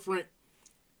different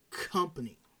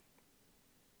company.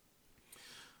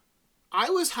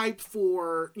 I was hyped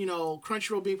for,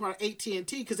 Crunchyroll being part of AT&T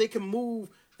because they can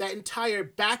move that entire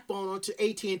backbone onto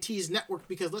AT&T's network,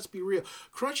 because let's be real,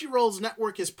 Crunchyroll's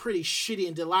network is pretty shitty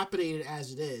and dilapidated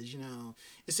as it is,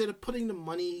 Instead of putting the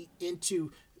money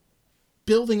into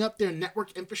building up their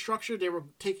network infrastructure, they were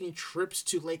taking trips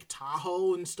to Lake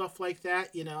Tahoe and stuff like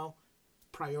that,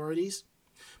 priorities.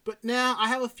 But now I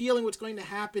have a feeling what's going to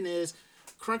happen is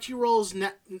Crunchyroll's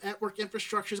network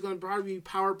infrastructure is going to probably be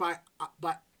powered by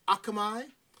Akamai,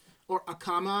 or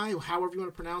Akamai, or however you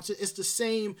want to pronounce it. It's the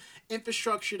same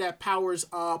infrastructure that powers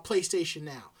PlayStation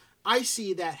Now. I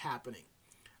see that happening.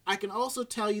 I can also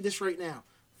tell you this right now.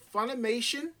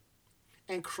 Funimation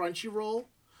and Crunchyroll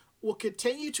will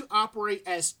continue to operate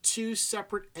as two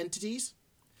separate entities.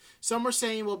 Some are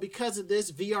saying, well, because of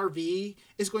this, VRV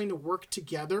is going to work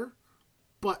together.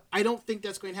 But I don't think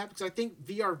that's going to happen, because I think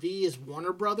VRV is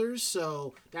Warner Brothers,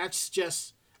 so that's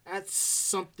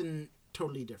something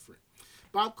totally different.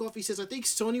 Bob Coffey says, I think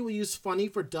Sony will use Funny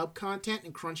for dub content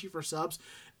and Crunchy for subs.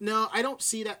 No, I don't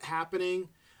see that happening.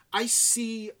 I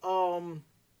see, what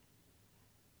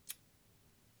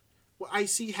I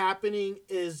see happening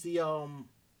is the,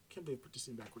 can't believe I put this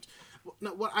in backwards.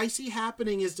 No, what I see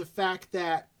happening is the fact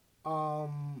that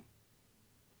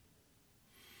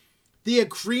the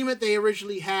agreement they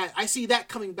originally had, I see that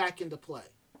coming back into play.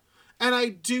 And I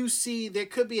do see there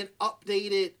could be an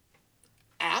updated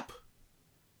app.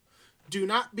 Do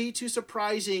not be too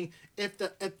surprising if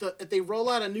they roll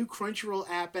out a new Crunchyroll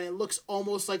app and it looks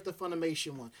almost like the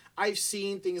Funimation one. I've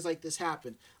seen things like this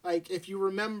happen. Like, if you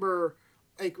remember,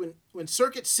 like when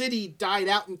Circuit City died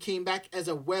out and came back as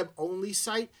a web-only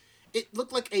site, it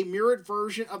looked like a mirrored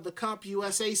version of the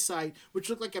CompUSA site, which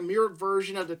looked like a mirrored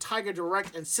version of the Tiger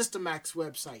Direct and Systemax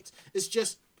websites. It's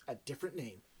just a different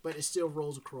name, but it still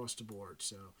rolls across the board,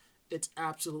 so it's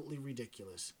absolutely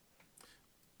ridiculous.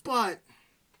 But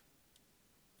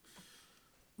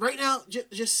right now,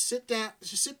 just sit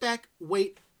back,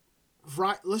 wait.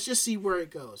 Right, let's just see where it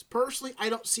goes. Personally, I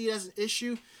don't see it as an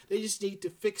issue. They just need to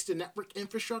fix the network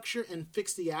infrastructure and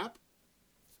fix the app.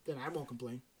 Then I won't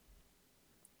complain.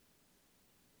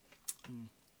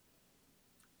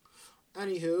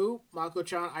 Anywho,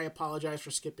 Mako-chan, I apologize for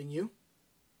skipping you.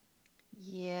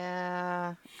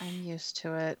 Yeah, I'm used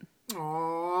to it.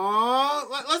 Aww,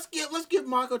 let's give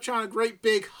Mako-chan a great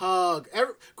big hug.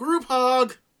 Group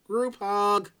hug.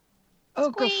 Oh,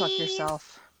 go fuck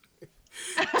yourself.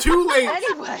 Too late.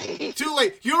 Anyway. Too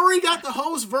late. You already got the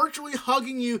host virtually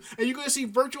hugging you, and you're going to see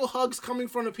virtual hugs coming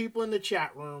from the people in the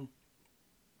chat room.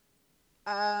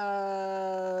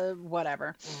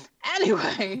 Whatever.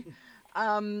 Anyway,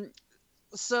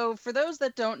 so for those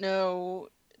that don't know,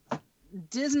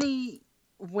 Disney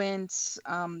went,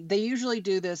 they usually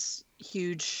do this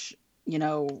huge,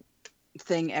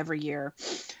 thing every year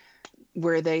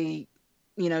where they,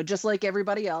 just like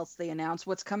everybody else, they announce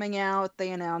what's coming out.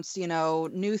 They announce,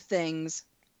 new things.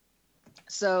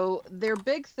 So their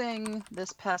big thing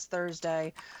this past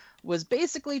Thursday was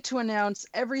basically to announce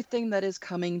everything that is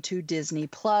coming to Disney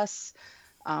Plus,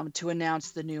 to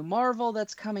announce the new Marvel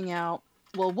that's coming out.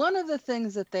 Well, one of the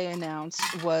things that they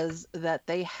announced was that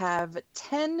they have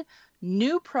 10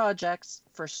 new projects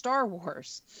for Star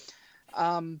Wars.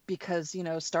 Because,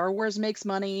 Star Wars makes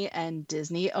money and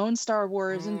Disney owns Star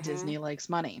Wars and Disney likes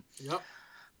money. Yep.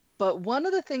 But one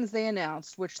of the things they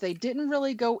announced, which they didn't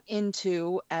really go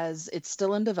into as it's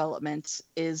still in development,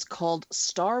 is called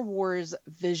Star Wars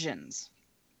Visions.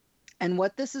 And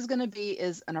what this is going to be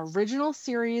is an original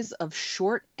series of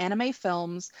short anime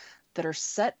films that are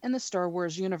set in the Star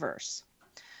Wars universe.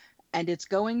 And it's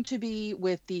going to be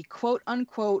with the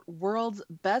quote-unquote world's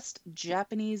best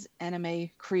Japanese anime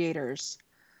creators.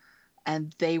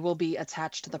 And they will be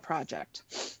attached to the project.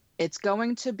 It's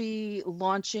going to be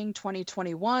launching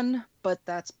 2021, but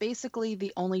that's basically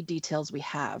the only details we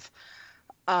have.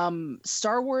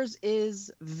 Star Wars is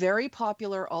very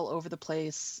popular all over the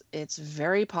place. It's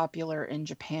very popular in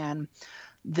Japan.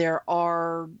 There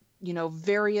are,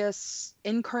 various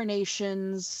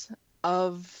incarnations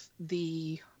of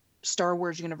the Star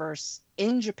Wars universe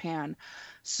in Japan.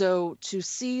 So to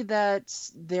see that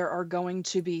there are going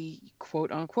to be,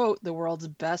 quote unquote, the world's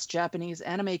best Japanese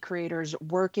anime creators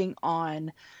working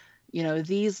on,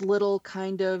 these little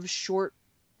kind of short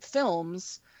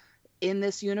films in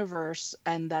this universe,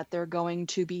 and that they're going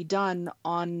to be done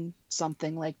on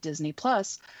something like Disney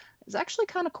Plus is actually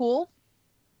kind of cool.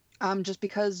 Just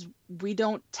because we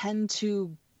don't tend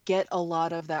to get a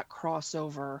lot of that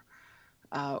crossover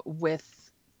with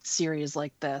series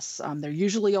like this. They're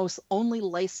usually only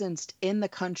licensed in the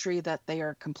country that they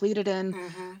are completed in.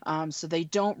 So they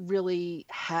don't really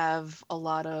have a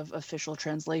lot of official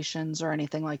translations or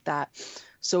anything like that.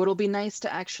 So it'll be nice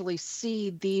to actually see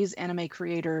these anime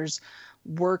creators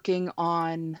working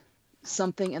on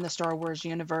something in the Star Wars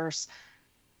universe,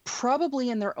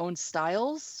 probably in their own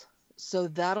styles. So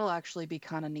that'll actually be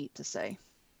kind of neat to say.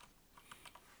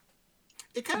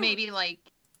 Maybe like,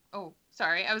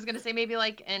 sorry, I was going to say maybe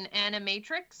like an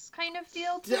Animatrix kind of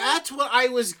feel to That's what I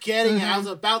was getting at. I was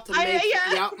about to make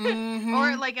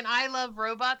Or like an I Love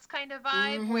Robots kind of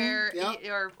vibe where,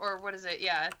 or what is it?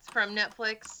 Yeah, it's from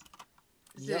Netflix.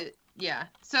 Yeah.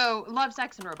 So Love,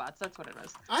 Sex, and Robots. That's what it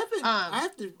was. I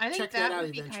have to check that out eventually. I think that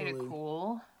would be kind of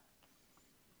cool.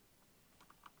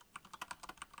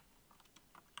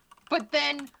 But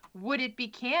then, would it be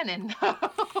canon though?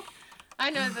 I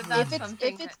know that's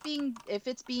something. If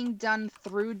it's being done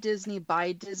through Disney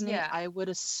by Disney, I would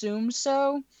assume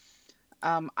so.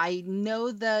 I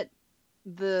know that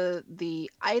the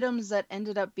items that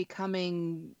ended up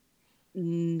becoming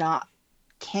not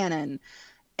canon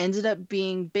ended up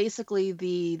being basically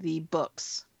the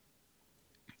books.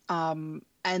 And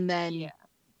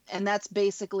that's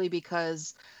basically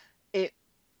because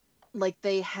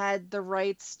they had the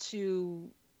rights to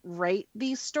write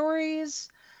these stories,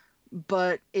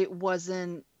 but it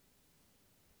wasn't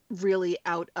really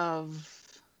out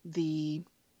of the,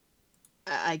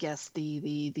 I guess,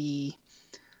 the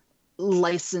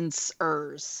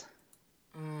licensors.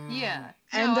 Yeah.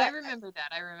 And I remember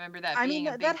that. I mean,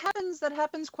 that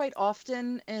happens quite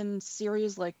often in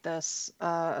series like this,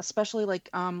 especially like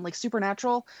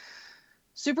Supernatural.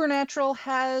 Supernatural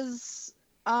has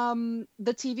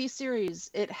the TV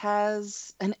series. It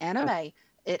has an anime.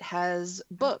 It has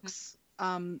books.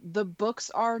 The books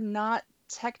are not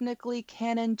technically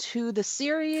canon to the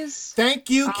series. Thank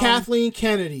you, Kathleen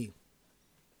Kennedy.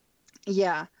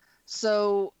 Yeah.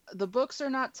 So the books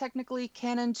are not technically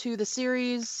canon to the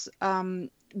series.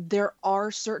 There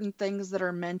are certain things that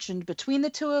are mentioned between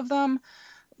the two of them,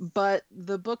 but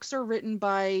the books are written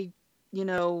by,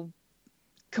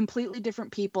 completely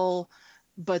different people,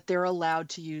 but they're allowed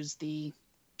to use the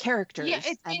characters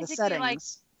and the settings. Like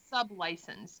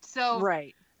sub-licensed. So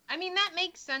right. I mean, that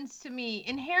makes sense to me.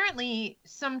 Inherently,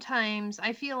 sometimes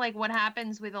I feel like what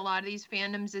happens with a lot of these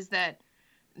fandoms is that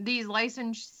the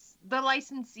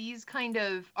licensees kind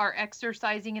of are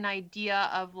exercising an idea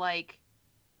of like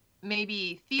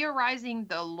maybe theorizing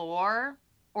the lore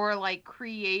or like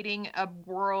creating a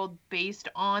world based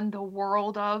on the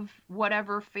world of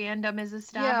whatever fandom is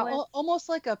established. Yeah, almost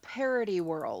like a parody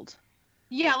world.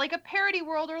 Yeah, like a parody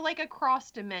world or like a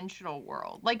cross-dimensional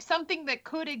world. Like something that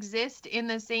could exist in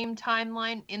the same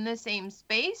timeline, in the same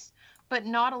space, but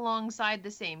not alongside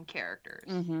the same characters.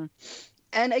 Mm-hmm.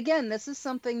 And again, this is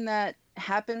something that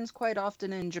happens quite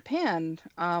often in Japan.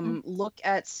 Look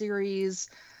at series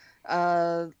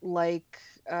like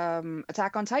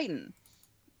Attack on Titan,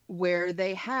 where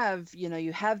they have,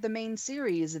 you have the main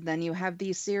series, and then you have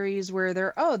these series where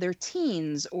they're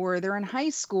teens, or they're in high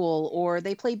school, or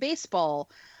they play baseball.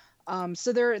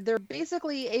 So they're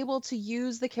basically able to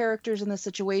use the characters in the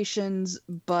situations,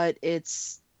 but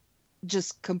it's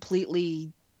just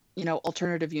completely,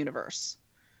 alternative universe.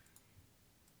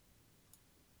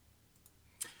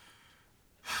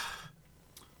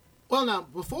 Well, now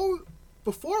before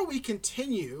we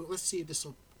continue, let's see if this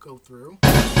will go through.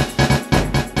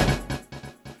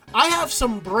 I have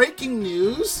some breaking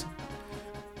news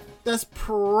that's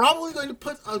probably going to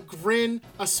put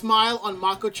a smile on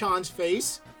Mako-chan's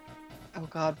face. Oh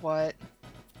God, what?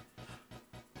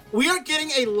 We are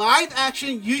getting a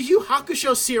live-action Yu Yu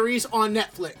Hakusho series on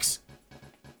Netflix.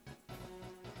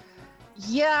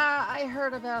 Yeah, I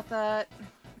heard about that.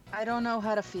 I don't know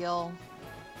how to feel.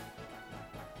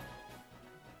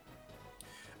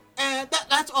 And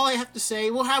that's all I have to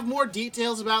say. We'll have more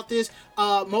details about this,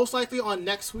 most likely on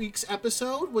next week's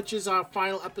episode, which is our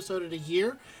final episode of the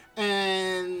year,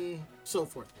 and so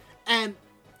forth. And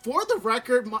for the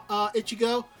record,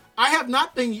 Ichigo, I have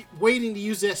not been waiting to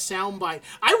use this soundbite.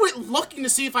 I went looking to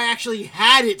see if I actually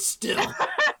had it still.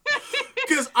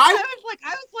 Because I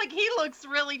was like, he looks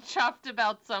really chuffed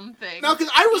about something. No,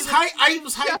 because I was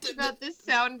hyped about this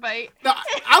soundbite. No,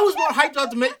 I was more hyped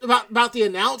about the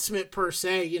announcement per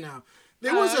se. You know,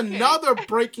 there was another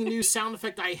breaking news sound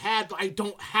effect I had, but I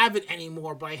don't have it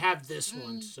anymore. But I have this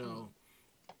one. So,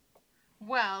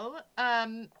 well,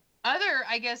 other,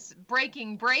 I guess,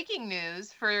 breaking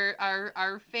news for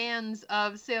our fans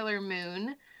of Sailor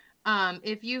Moon.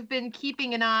 If you've been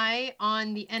keeping an eye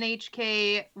on the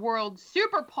NHK World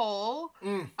Super Poll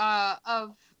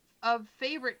of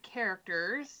favorite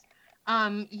characters,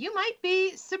 you might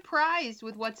be surprised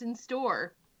with what's in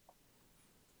store.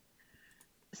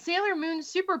 Sailor Moon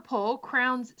Super Poll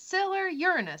crowns Sailor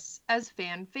Uranus as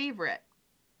fan favorite.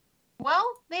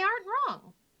 Well, they aren't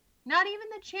wrong. Not even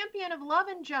the champion of love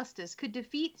and justice could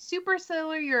defeat Super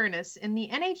Sailor Uranus in the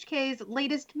NHK's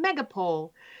latest mega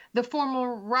poll. The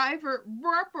former rival...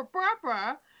 English,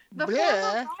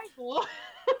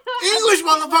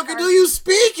 motherfucker, do you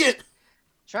speak it?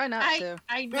 Try not to.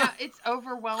 I know, it's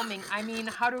overwhelming. I mean,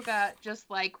 Haruka just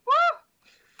like, woo!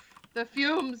 The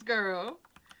fumes, girl.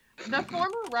 The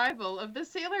former rival of the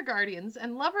Sailor Guardians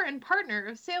and lover and partner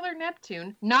of Sailor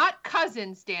Neptune, not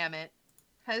cousins, damn it,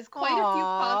 has quite a few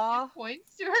positive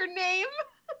points to her name.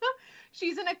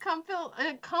 She's an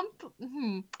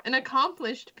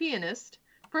accomplished pianist,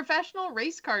 professional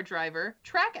race car driver,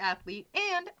 track athlete,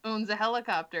 and owns a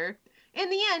helicopter. In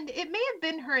the end, it may have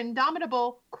been her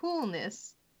indomitable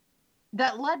coolness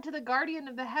that led to the Guardian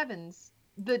of the Heavens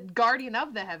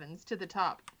to the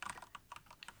top.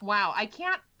 Wow, I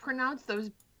can't pronounce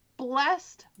those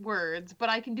blessed words, but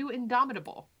I can do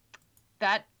indomitable.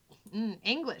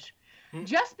 English.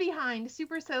 Just behind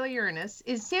Super Sailor Uranus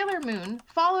is Sailor Moon,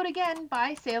 followed again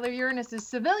by Sailor Uranus's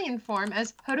civilian form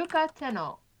as Haruka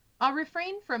Tenno. I'll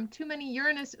refrain from too many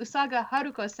Uranus Usaga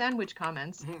Haruka sandwich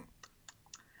comments.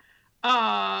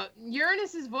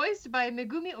 Uranus is voiced by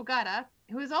Megumi Ogata,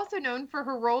 who is also known for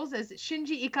her roles as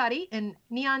Shinji Ikari in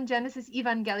Neon Genesis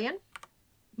Evangelion,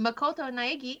 Makoto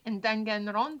Naegi in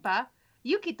Danganronpa,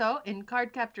 Yukito in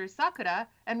Cardcaptor Sakura,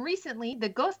 and recently the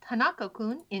ghost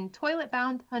Hanako-kun in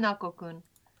Toilet-Bound Hanako-kun.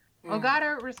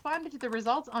 Ogata responded to the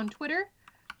results on Twitter.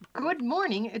 Good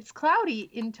morning, it's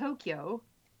cloudy in Tokyo.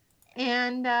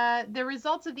 And the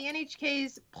results of the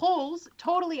NHK's polls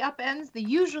totally upends the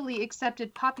usually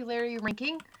accepted popularity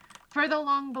ranking for the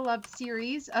long-beloved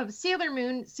series of Sailor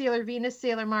Moon, Sailor Venus,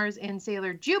 Sailor Mars, and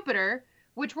Sailor Jupiter,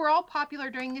 which were all popular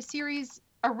during the series'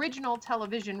 original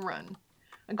television run,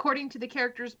 according to the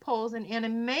characters' polls in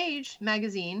Animage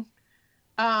magazine.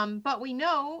 But we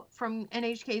know from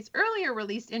NHK's earlier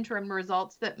released interim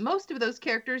results that most of those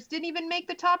characters didn't even make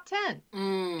the top 10.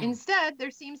 Instead,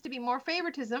 there seems to be more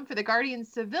favoritism for the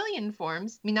Guardian's civilian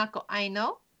forms, Minako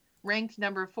Aino, ranked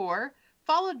number 4,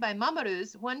 followed by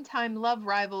Mamoru's one-time love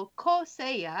rival Ko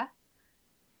Seiya,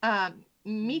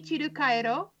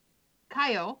 Michiru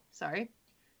Kaio,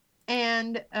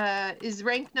 and is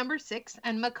ranked number 6,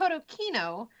 and Makoto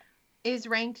Kino is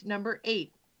ranked number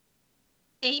 8.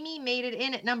 Amy made it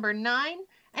in at number 9,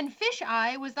 and Fish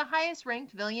Eye was the highest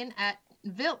ranked villain at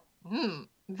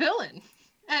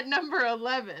number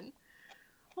 11.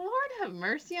 Lord have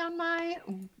mercy on my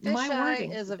Fish Eye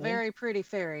wording is a today. very pretty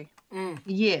fairy.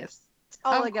 Yes. That's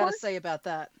all Of I gotta course. say about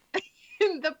that.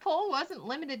 The poll wasn't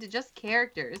limited to just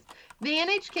characters. The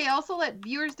NHK also let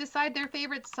viewers decide their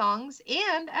favorite songs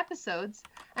and episodes,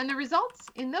 and the results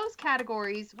in those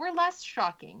categories were less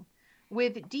shocking,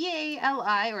 with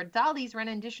DALI, or Dali's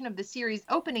rendition of the series'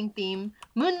 opening theme,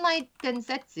 Moonlight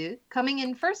Densetsu, coming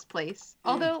in first place,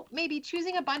 although maybe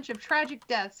choosing a bunch of tragic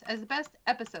deaths as best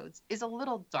episodes is a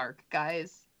little dark,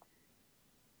 guys.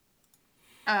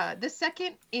 The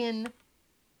second in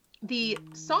the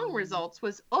song results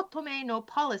was Otome no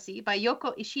Policy by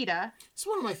Yoko Ishida. It's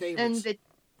one of my favorites. And the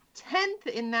 10th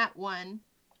in that one,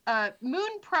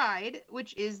 Moon Pride,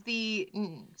 which is the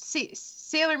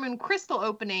Sailor Moon Crystal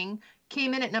opening,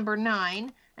 came in at number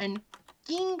 9. And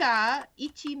Ginga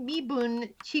Ichi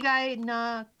Mibun Chigai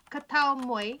na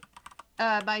Kataomoi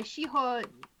by Shiho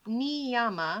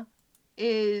Niyama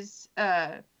is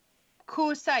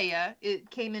Kusaya. It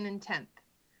came in 10th.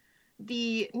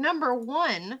 The number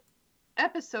one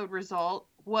episode result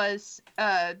was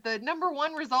a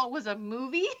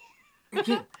movie.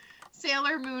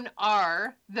 Sailor Moon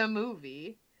R, the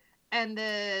movie. And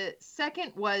the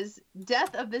second was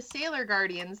Death of the Sailor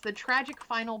Guardians, the tragic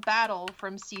final battle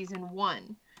from season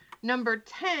 1. Number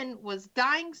 10 was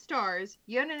Dying Stars,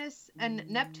 Uranus and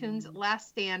Neptune's Last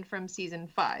Stand from season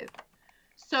 5.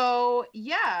 So,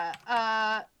 yeah,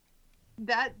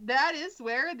 that is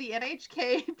where the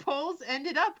NHK polls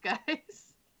ended up,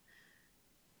 guys.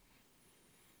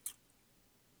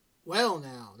 Well,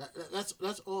 now that's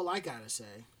all I gotta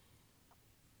say.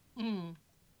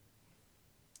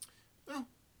 Well,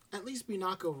 at least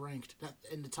Minako ranked that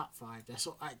in the top 5. That's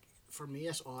all for me.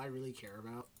 That's all I really care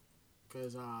about.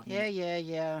 Because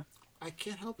Yeah. I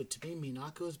can't help it. To me,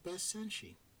 Minako's best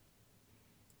senshi.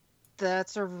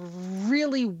 That's a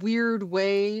really weird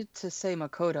way to say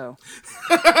Makoto.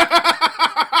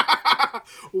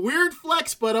 Weird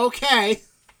flex, but okay.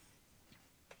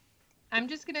 I'm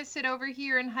just gonna sit over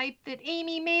here and hype that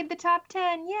Amy made the top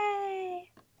 10. Yay!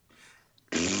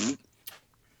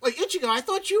 Wait, Ichigo, I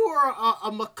thought you were a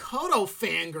Makoto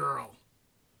fangirl.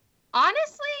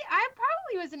 Honestly, I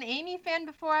probably was an Amy fan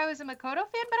before I was a Makoto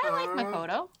fan, but I like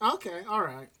Makoto. Okay, all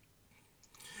right.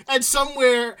 And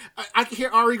somewhere I can hear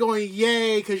Ari going,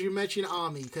 "Yay!" because you mentioned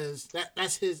Ami, because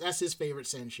that's his favorite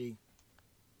senshi.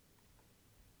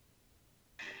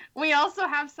 We also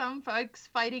have some folks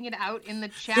fighting it out in the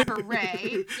chat.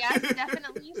 Hooray! Yes,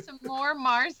 definitely some more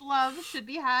Mars love should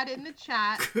be had in the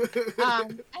chat.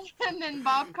 And then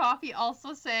Bob Coffee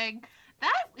also saying,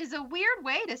 that is a weird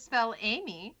way to spell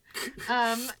Amy.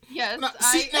 Yes,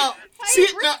 I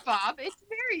agree, Bob. It's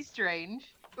very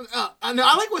strange. I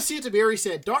like what Sia Tabiri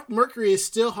said. Dark Mercury is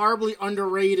still horribly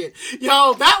underrated.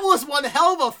 Yo, that was one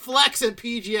hell of a flex in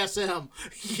PGSM.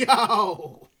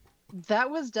 Yo. That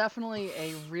was definitely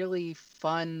a really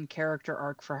fun character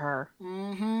arc for her.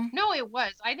 Mm-hmm. No, it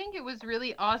was. I think it was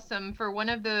really awesome for one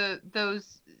of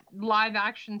those live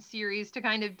action series to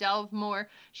kind of delve more.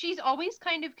 She's always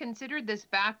kind of considered this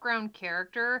background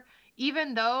character,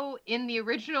 even though in the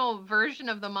original version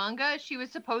of the manga, she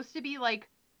was supposed to be like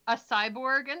a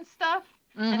cyborg and stuff.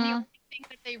 Mm-hmm. And the only thing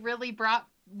that they really brought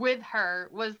with her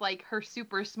was like her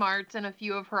super smarts and a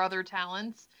few of her other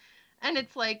talents. And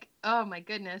it's like, oh my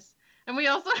goodness. And we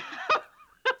also have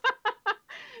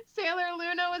Sailor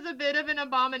Luna was a bit of an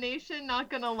abomination, not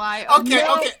gonna lie. Okay,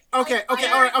 all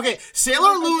right.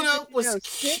 Sailor Luna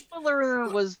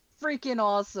was freaking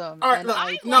awesome. All right, I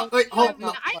like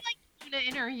Luna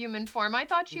in her human form. I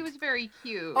thought she was very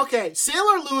cute. Okay,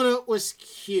 Sailor Luna was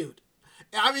cute.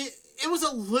 I mean, it was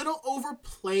a little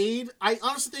overplayed. I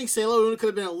honestly think Sailor Luna could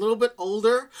have been a little bit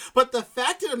older, but the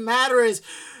fact of the matter is,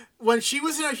 when she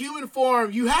was in her human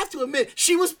form, you have to admit,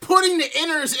 she was putting the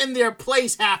inners in their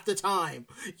place half the time,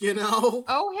 you know?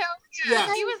 Oh, hell yeah.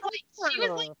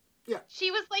 Yeah.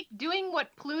 She was like doing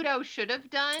what Pluto should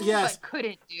have done, but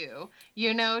couldn't do.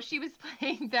 You know, she was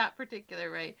playing that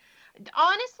particular way.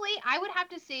 Honestly, I would have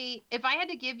to say, if I had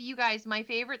to give you guys my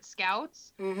favorite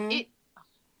scouts,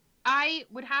 I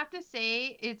would have to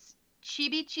say it's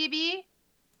Chibi Chibi,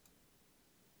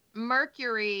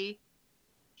 Mercury,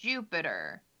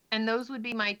 Jupiter. And those would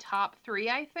be my top 3,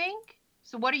 I think.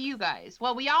 So what are you guys?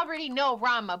 Well, we already know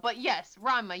Rama, but yes,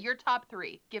 Rama, your top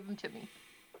 3. Give them to me.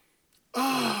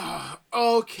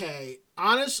 Okay.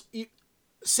 Honest,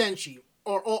 senshi.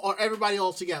 Or everybody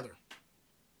all together?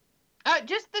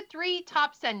 Just the 3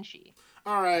 top senshi.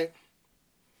 All right.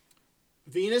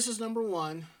 Venus is number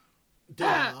 1.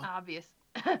 Duh. Obvious.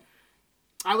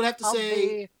 I would have to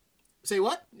say... Say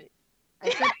what? I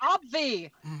said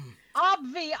obvi.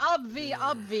 Obvi.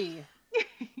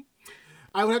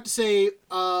 I would have to say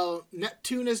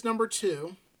Neptune is number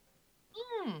 2.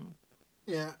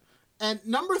 Yeah. And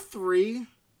number 3,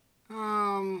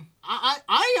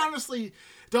 I honestly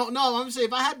don't know. I'm going to say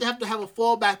if I had to have a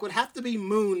fallback, it would have to be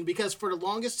Moon, because for the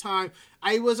longest time,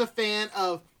 I was a fan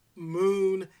of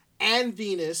Moon and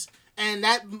Venus, and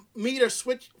that meter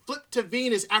flipped to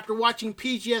Venus after watching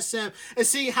PGSM and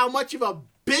seeing how much of a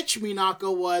bitch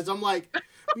Minako was. I'm like...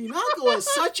 Minako is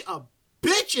such a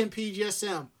bitch in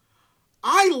PGSM.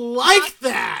 I like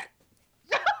that.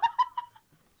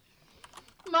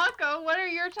 Mako, what are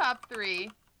your top 3?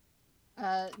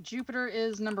 Jupiter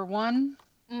is number 1.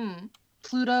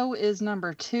 Pluto is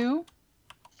number 2.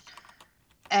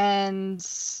 And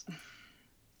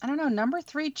I don't know, number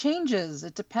 3 changes.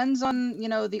 It depends on,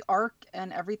 the arc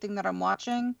and everything that I'm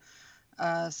watching.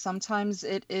 Sometimes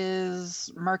it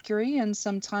is Mercury and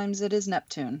sometimes it is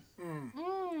Neptune.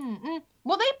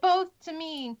 Well, they both, to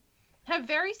me, have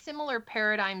very similar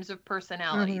paradigms of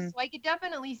personality. So I could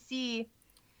definitely see,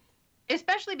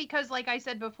 especially because, like I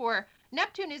said before,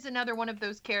 Neptune is another one of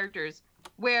those characters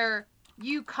where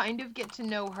you kind of get to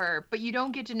know her, but you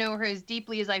don't get to know her as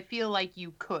deeply as I feel like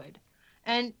you could.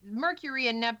 And Mercury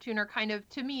and Neptune are kind of,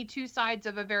 to me, two sides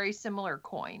of a very similar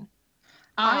coin.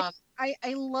 I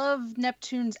love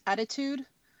Neptune's attitude.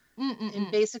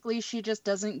 And basically, she just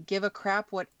doesn't give a crap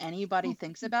what anybody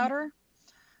thinks about her.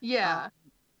 Yeah.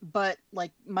 But,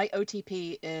 like, my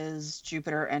OTP is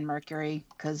Jupiter and Mercury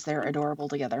because they're adorable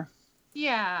together.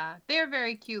 Yeah, they're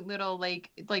very cute little like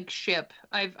ship.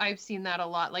 I've seen that a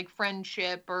lot, like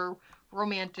friendship or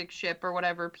romantic ship or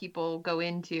whatever people go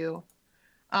into.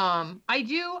 I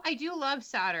do love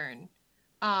Saturn.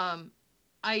 I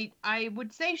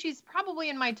would say she's probably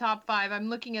in my top 5. I'm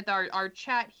looking at our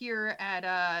chat here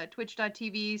at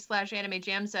twitch.tv/anime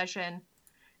jam session.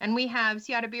 And we have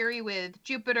Siatabiri with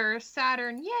Jupiter,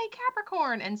 Saturn, yay,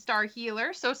 Capricorn, and Star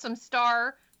Healer. So some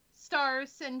stars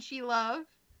Senshi love.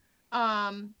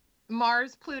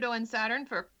 Mars, Pluto, and Saturn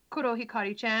for Kuro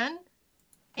Hikari-chan.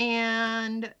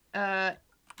 And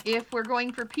if we're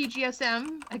going for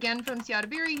PGSM, again from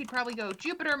Siatabiri, he'd probably go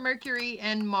Jupiter, Mercury,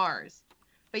 and Mars.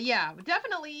 But yeah,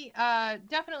 definitely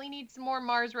needs some more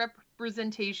Mars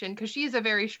representation because she's a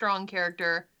very strong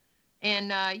character. And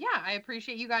yeah, I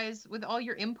appreciate you guys with all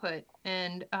your input.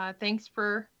 And thanks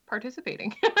for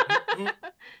participating.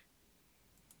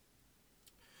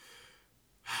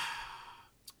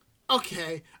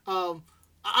 Okay.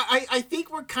 I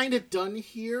think we're kind of done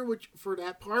here for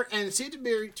that part. And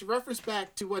Siatabiri, to reference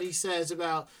back to what he says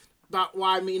about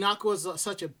why Minako was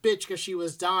such a bitch because she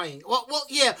was dying. Well,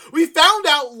 yeah, we found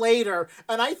out later,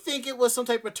 and I think it was some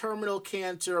type of terminal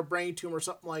cancer or brain tumor or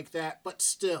something like that. But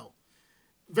still,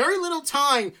 very little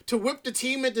time to whip the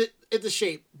team into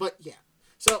shape. But yeah,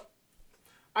 so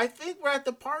I think we're at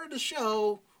the part of the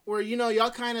show where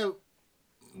y'all kind of.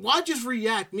 Why just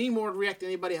react? Me more to react than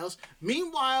anybody else.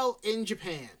 Meanwhile, in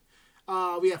Japan,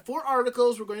 we have 4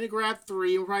 articles. We're going to grab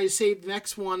 3. We'll probably save the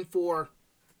next one for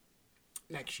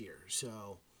next year.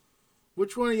 So,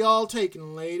 which one are y'all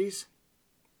taking, ladies?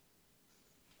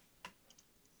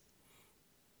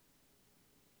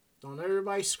 Don't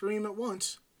everybody scream at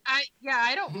once. I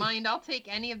don't mind. I'll take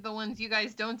any of the ones you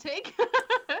guys don't take.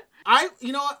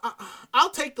 You know what? I'll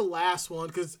take the last one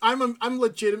because I'm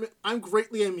legitimate. I'm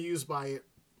greatly amused by it.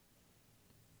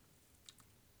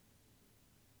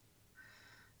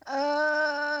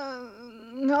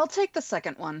 I'll take the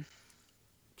second one.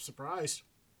 Surprised.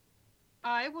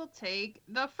 I will take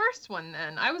the first one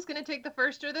then. I was going to take the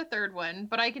first or the third one,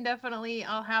 but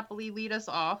I'll happily lead us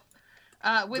off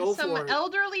with some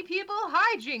elderly people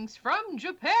hijinks from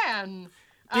Japan.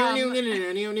 Yeah.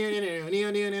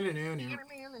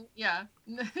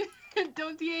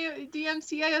 Don't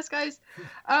DMCA us, guys.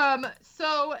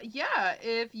 So yeah,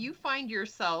 if you find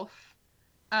yourself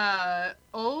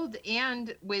old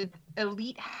and with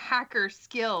elite hacker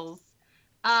skills,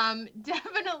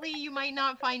 definitely you might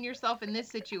not find yourself in this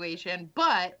situation,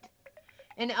 but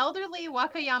an elderly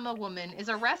Wakayama woman is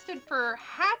arrested for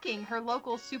hacking her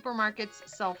local supermarket's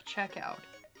self-checkout.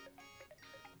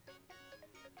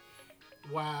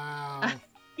 Wow.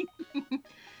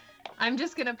 I'm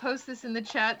just going to post this in the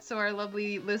chat so our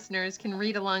lovely listeners can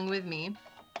read along with me.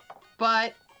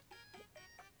 But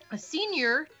a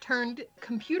senior turned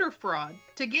computer fraud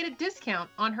to get a discount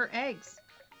on her eggs.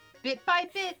 Bit by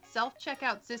bit,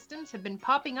 self-checkout systems have been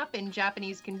popping up in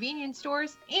Japanese convenience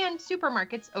stores and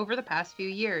supermarkets over the past few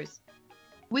years.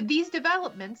 With these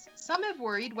developments, some have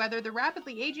worried whether the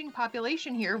rapidly aging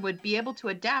population here would be able to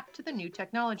adapt to the new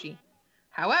technology.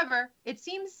 However, it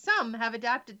seems some have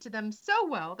adapted to them so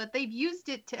well that they've used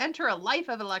it to enter a life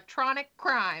of electronic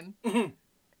crime.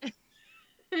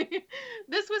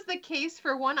 This was the case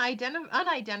for one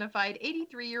unidentified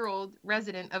 83-year-old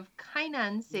resident of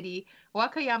Kainan City,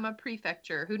 Wakayama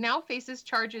Prefecture, who now faces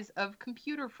charges of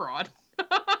computer fraud.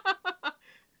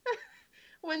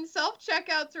 When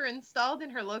self-checkouts were installed in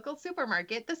her local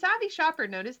supermarket, the savvy shopper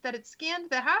noticed that it scanned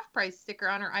the half-price sticker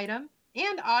on her item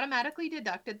and automatically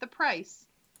deducted the price.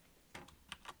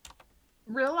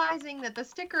 Realizing that the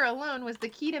sticker alone was the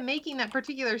key to making that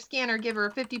particular scanner give her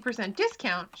a 50%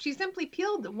 discount, she simply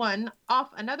peeled one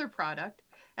off another product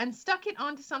and stuck it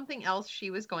onto something else she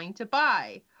was going to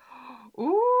buy.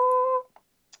 Ooh!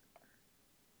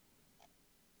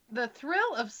 The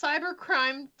thrill of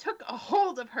cybercrime took a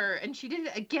hold of her, and she did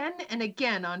it again and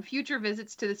again on future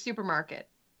visits to the supermarket.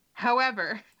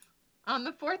 However, on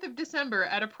the 4th of December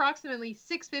at approximately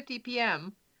 6:50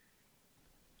 p.m.,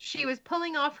 she was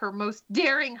pulling off her most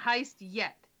daring heist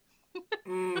yet.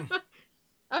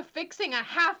 Affixing a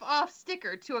half-off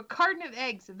sticker to a carton of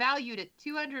eggs valued at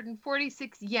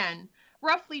 246 yen,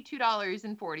 roughly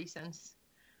 $2.40,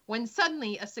 when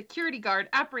suddenly a security guard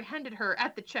apprehended her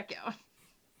at the checkout.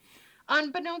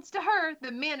 Unbeknownst to her,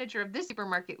 the manager of this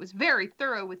supermarket was very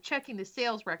thorough with checking the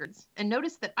sales records and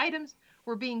noticed that items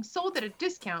were being sold at a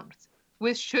discount,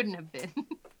 which shouldn't have been.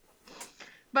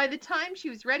 By the time she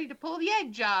was ready to pull the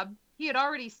egg job, he had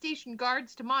already stationed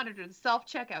guards to monitor the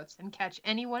self-checkouts and catch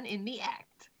anyone in the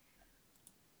act.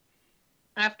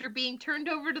 After being turned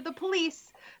over to the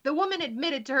police, the woman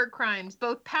admitted to her crimes,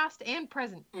 both past and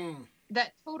present,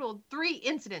 that totaled 3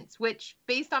 incidents, which,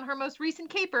 based on her most recent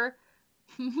caper,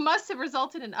 must have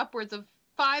resulted in upwards of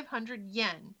 500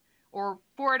 yen, or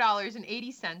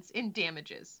 $4.80 in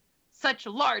damages. Such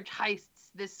large heists,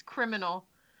 this criminal.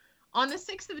 On the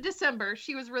 6th of December,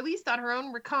 she was released on her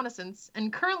own reconnaissance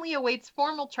and currently awaits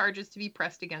formal charges to be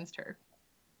pressed against her.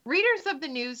 Readers of the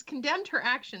news condemned her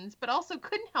actions, but also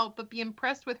couldn't help but be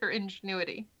impressed with her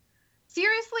ingenuity.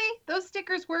 Seriously, those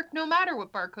stickers work no matter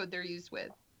what barcode they're used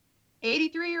with.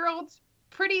 83-year-old's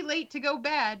pretty late to go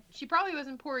bad. She probably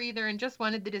wasn't poor either and just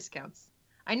wanted the discounts.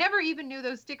 I never even knew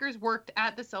those stickers worked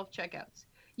at the self-checkouts.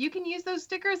 You can use those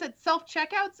stickers at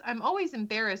self-checkouts? I'm always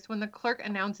embarrassed when the clerk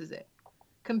announces it.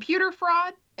 Computer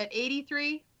fraud at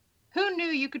 83? Who knew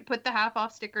you could put the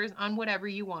half-off stickers on whatever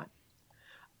you want?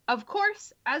 Of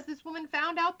course, as this woman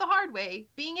found out the hard way,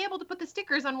 being able to put the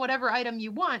stickers on whatever item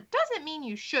you want doesn't mean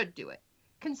you should do it.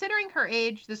 Considering her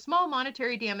age, the small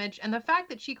monetary damage, and the fact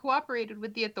that she cooperated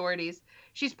with the authorities,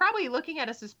 she's probably looking at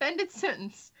a suspended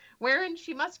sentence wherein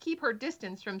she must keep her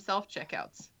distance from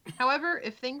self-checkouts. However,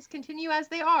 if things continue as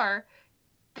they are,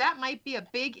 that might be a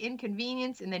big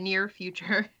inconvenience in the near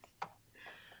future.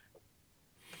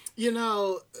 You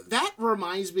know, that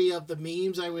reminds me of the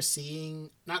memes I was seeing,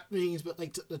 not memes, but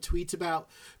like the tweets about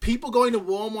people going to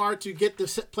Walmart to get the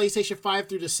PlayStation 5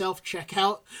 through the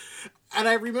self-checkout. And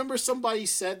I remember somebody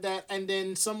said that, and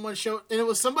then someone showed, and it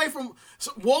was somebody from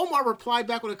Walmart replied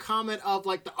back with a comment of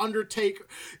like the Undertaker,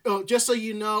 just so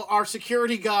you know, our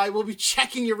security guy will be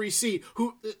checking your receipt.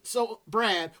 So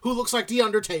Brad, who looks like the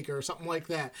Undertaker or something like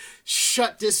that.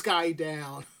 Shut this guy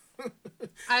down.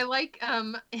 I like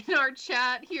in our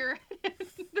chat here,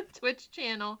 the Twitch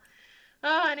channel,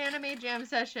 an anime jam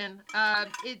session.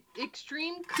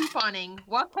 Extreme couponing,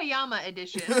 Wakayama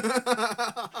edition.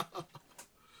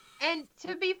 And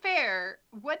to be fair,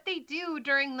 what they do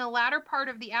during the latter part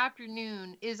of the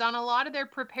afternoon is on a lot of their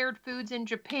prepared foods in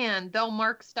Japan, they'll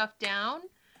mark stuff down.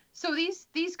 So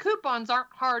these coupons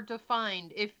aren't hard to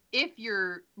find if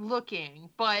you're looking,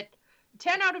 but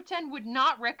 10 out of 10 would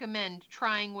not recommend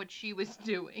trying what she was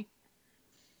doing.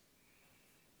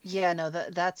 Yeah, no,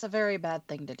 that's a very bad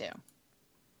thing to do.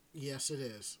 Yes, it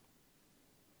is.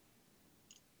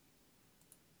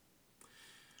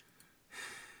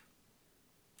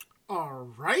 All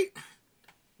right.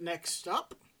 Next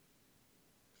up.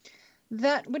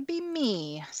 That would be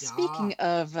me. Yeah. Speaking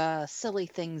of silly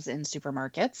things in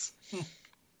supermarkets.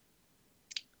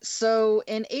 So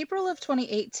in April of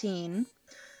 2018,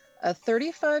 a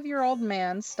 35-year-old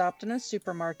man stopped in a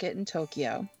supermarket in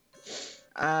Tokyo.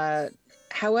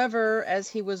 However, as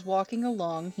he was walking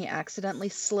along, he accidentally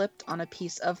slipped on a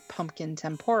piece of pumpkin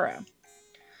tempura.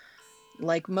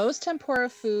 Like most tempura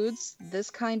foods, this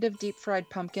kind of deep-fried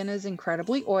pumpkin is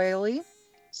incredibly oily,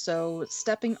 so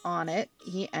stepping on it,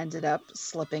 he ended up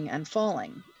slipping and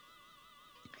falling.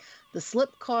 The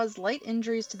slip caused light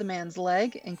injuries to the man's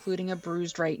leg, including a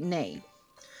bruised right knee.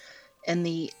 In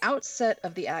the outset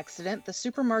of the accident, the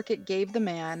supermarket gave the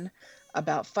man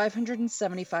about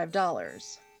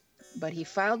 $575, but he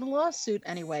filed a lawsuit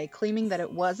anyway, claiming that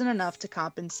it wasn't enough to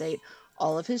compensate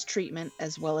all of his treatment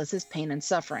as well as his pain and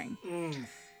suffering.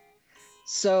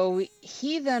 So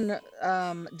he then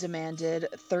demanded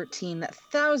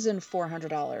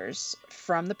 $13,400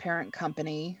 from the parent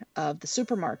company of the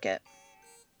supermarket.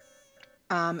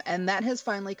 And that has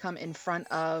finally come in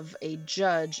front of a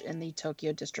judge in the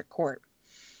Tokyo District Court.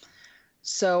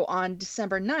 So on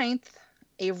December 9th,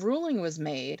 a ruling was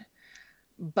made,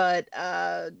 but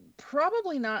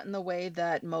probably not in the way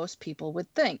that most people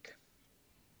would think.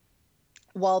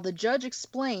 While the judge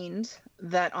explained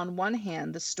that on one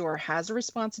hand, the store has a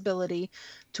responsibility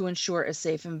to ensure a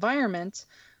safe environment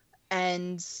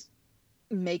and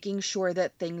making sure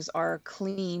that things are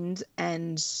cleaned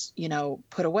and,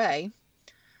 put away,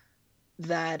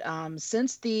 that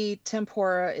since the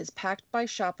tempura is packed by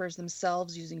shoppers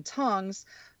themselves using tongs,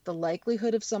 the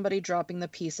likelihood of somebody dropping the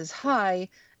piece is high,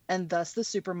 and thus the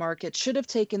supermarket should have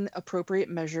taken appropriate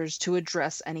measures to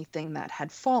address anything that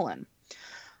had fallen.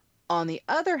 On the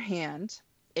other hand,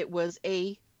 it was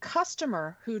a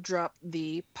customer who dropped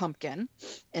the pumpkin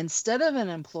instead of an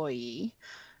employee,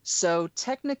 so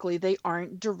technically they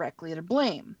aren't directly to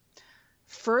blame.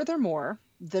 Furthermore,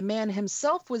 the man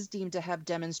himself was deemed to have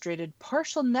demonstrated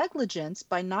partial negligence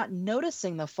by not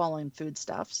noticing the fallen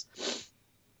foodstuffs,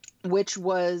 which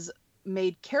was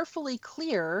made carefully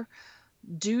clear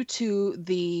due to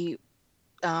the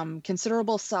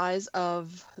considerable size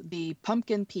of the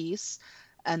pumpkin piece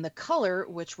and the color,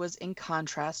 which was in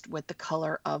contrast with the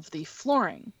color of the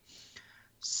flooring.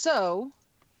 So,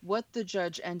 what the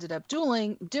judge ended up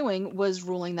doing was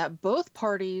ruling that both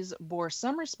parties bore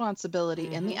some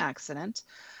responsibility in the accident.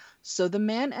 So the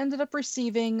man ended up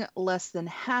receiving less than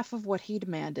half of what he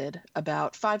demanded,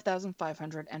 about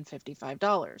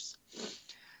 $5,555.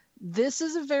 This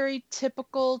is a very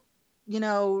typical,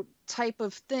 type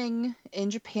of thing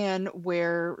in Japan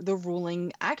where the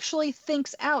ruling actually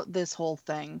thinks out this whole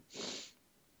thing.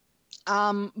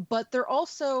 But they're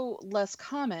also less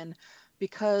common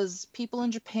because people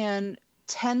in Japan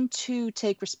tend to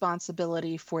take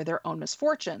responsibility for their own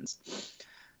misfortunes.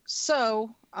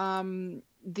 So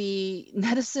the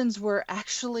netizens were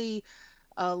actually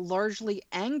largely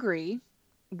angry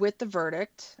with the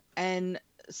verdict and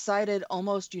sided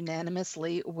almost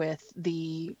unanimously with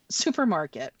the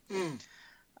supermarket.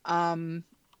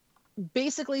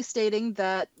 Basically stating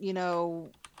that,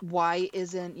 why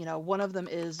isn't, one of them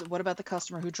is, what about the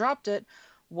customer who dropped it?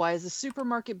 Why is the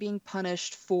supermarket being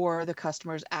punished for the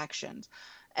customer's actions?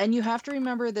 And you have to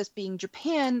remember, this being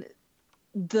Japan,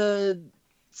 the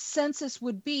census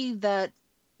would be that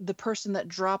the person that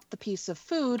dropped the piece of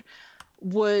food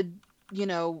would,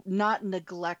 not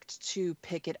neglect to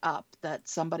pick it up, that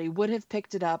somebody would have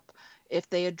picked it up if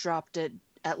they had dropped it,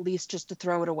 at least just to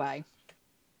throw it away.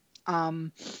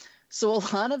 So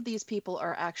a lot of these people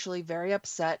are actually very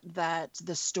upset that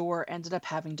the store ended up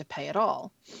having to pay it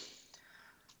all.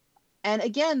 And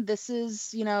again, this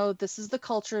is the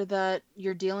culture that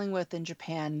you're dealing with in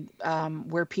Japan,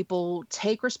 where people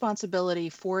take responsibility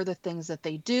for the things that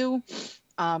they do.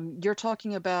 You're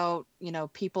talking about,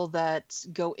 people that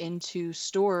go into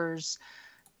stores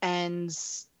and,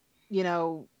 it's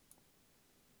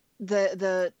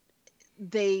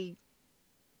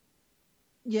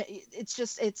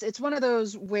one of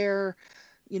those where,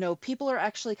 people are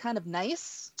actually kind of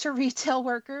nice to retail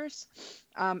workers.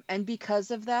 And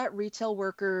because of that, retail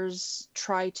workers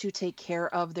try to take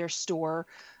care of their store.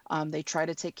 They try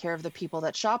to take care of the people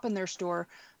that shop in their store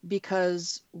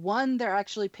because, one, they're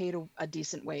actually paid a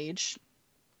decent wage.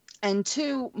 And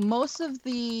two, most of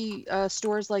the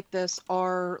stores like this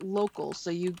are local.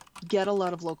 So you get a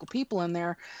lot of local people in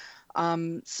there.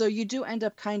 So you do end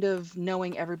up kind of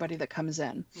knowing everybody that comes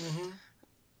in.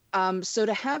 So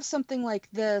to have something like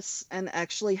this and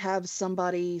actually have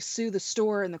somebody sue the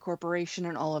store and the corporation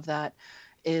and all of that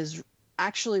is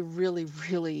actually really,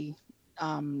 really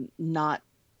not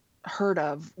heard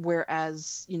of.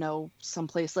 Whereas,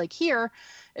 someplace like here,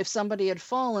 if somebody had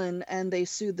fallen and they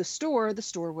sued the store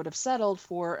would have settled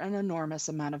for an enormous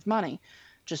amount of money,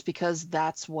 just because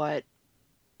that's what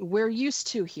we're used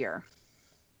to here.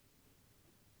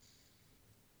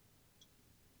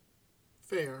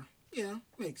 Fair. Yeah,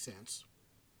 makes sense.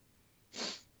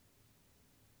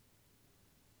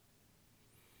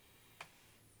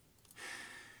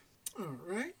 All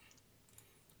right.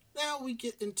 Now we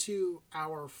get into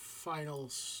our final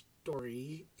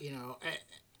story.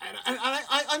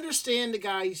 I understand the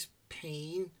guy's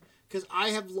pain because I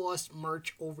have lost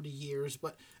merch over the years,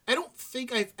 but I don't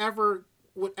think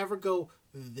would ever go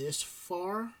this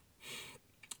far.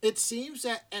 It seems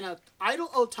that an idol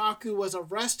otaku was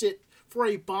arrested for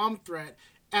a bomb threat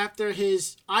after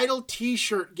his idol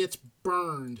t-shirt gets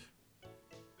burned.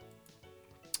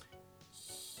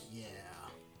 Yeah.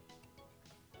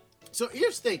 So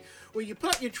here's the thing. When you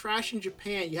put out your trash in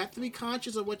Japan, you have to be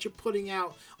conscious of what you're putting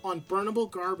out on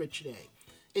Burnable Garbage Day.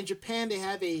 In Japan, they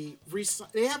have a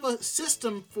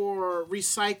system for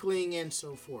recycling and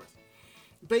so forth.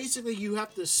 Basically, you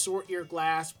have to sort your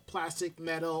glass, plastic,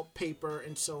 metal, paper,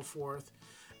 and so forth.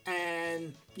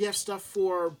 And you have stuff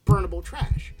for burnable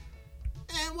trash.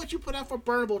 And what you put out for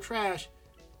burnable trash,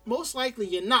 most likely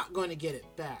you're not going to get it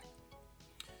back.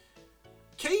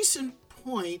 Case in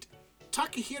point,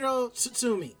 Takahiro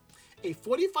Tsutsumi, a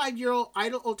 45-year-old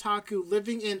idol otaku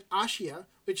living in Ashiya,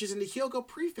 which is in the Hyogo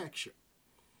Prefecture.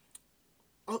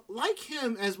 Like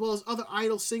him, as well as other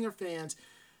idol singer fans,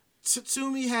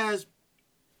 Tsutsumi has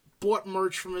bought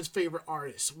merch from his favorite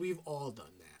artists. We've all done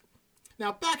that.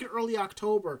 Now, back in early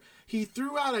October, he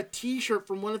threw out a t-shirt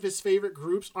from one of his favorite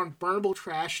groups on Burnable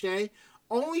Trash Day,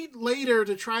 only later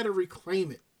to try to reclaim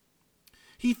it.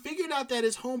 he figured out that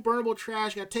his home burnable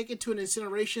trash got taken to an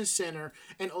incineration center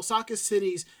in Osaka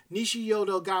City's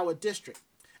Nishi-Yodogawa district.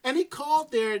 And he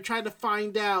called there and tried to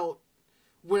find out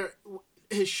where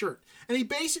his shirt. And he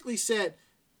basically said,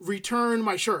 return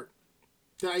my shirt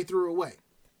that I threw away.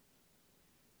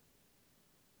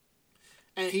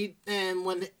 And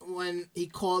when he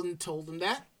called and told him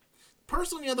that, the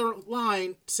person on the other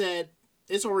line said,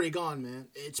 it's already gone, man.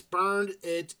 It's burned.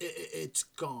 It's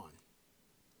gone.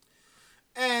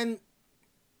 And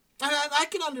I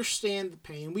can understand the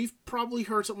pain. We've probably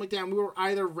heard something like that, and we were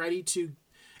either ready to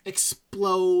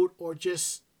explode or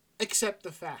just accept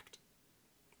the fact.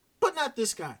 But not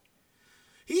this guy.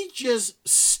 He just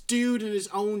stewed in his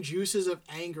own juices of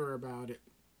anger about it.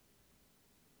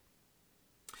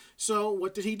 So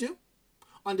what did he do?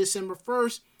 On December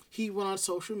 1st, he went on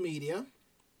social media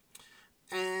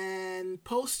and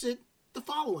posted the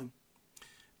following.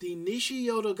 The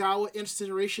Nishi-Yodogawa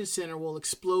Incineration Center will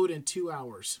explode in 2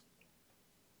 hours.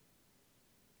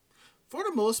 For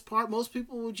the most part, most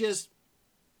people will just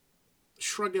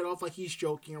shrug it off like he's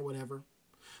joking or whatever.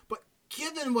 But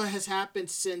given what has happened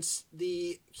since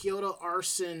the Kyoto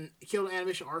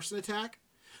Animation arson attack,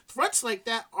 threats like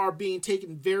that are being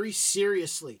taken very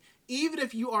seriously, even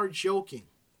if you are joking.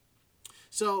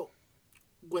 So,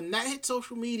 when that hit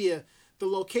social media, the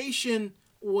location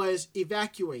was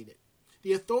evacuated.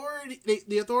 The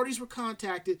authorities were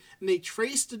contacted, and they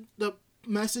traced the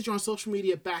message on social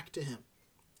media back to him.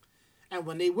 And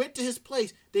when they went to his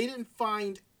place, they didn't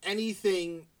find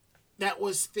anything that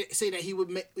was say that he would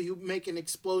make an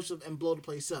explosive and blow the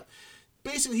place up.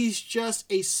 Basically, he's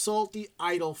just a salty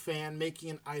Idol fan making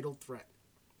an Idol threat.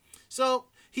 So,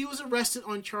 he was arrested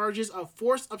on charges of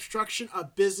forced obstruction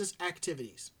of business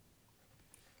activities.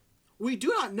 We do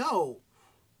not know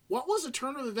what was the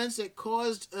turn of events that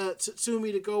caused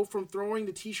Tsutsumi to go from throwing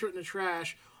the t-shirt in the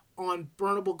trash on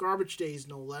burnable garbage days,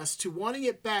 no less, to wanting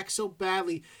it back so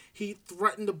badly he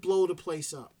threatened to blow the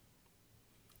place up.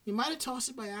 He might have tossed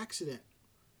it by accident.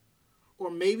 Or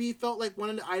maybe he felt like one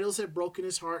of the idols had broken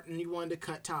his heart and he wanted to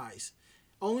cut ties,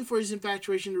 only for his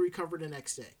infatuation to recover the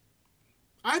next day.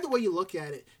 Either way you look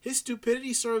at it, his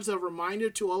stupidity serves as a reminder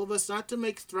to all of us not to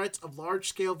make threats of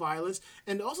large-scale violence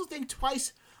and to also think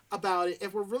twice about it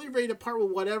if we're really ready to part with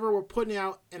whatever we're putting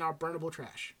out in our burnable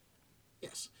trash.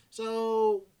 Yes.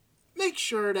 So make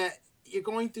sure that you're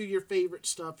going through your favorite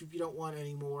stuff if you don't want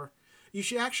any more. You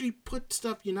should actually put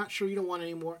stuff you're not sure you don't want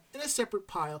anymore in a separate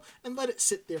pile and let it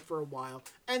sit there for a while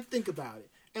and think about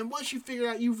it. And once you figure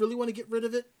out you really want to get rid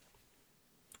of it,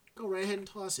 go right ahead and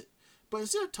toss it. But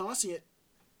instead of tossing it,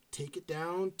 take it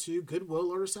down to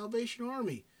Goodwill or the Salvation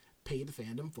Army. Pay the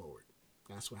fandom forward.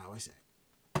 That's how I say.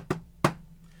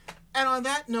 And on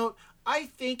that note, I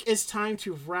think it's time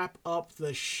to wrap up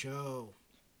the show.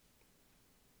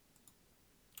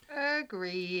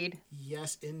 Agreed.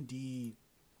 Yes, indeed.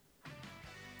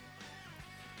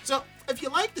 So, if you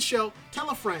like the show, tell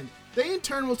a friend. They in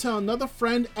turn will tell another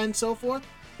friend and so forth.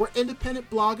 We're independent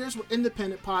bloggers, we're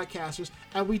independent podcasters,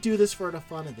 and we do this for the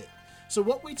fun of it. So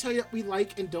what we tell you we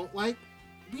like and don't like,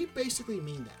 we basically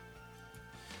mean that.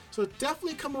 So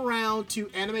definitely come around to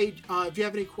Anime, if you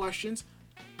have any questions,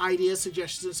 ideas,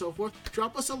 suggestions, and so forth,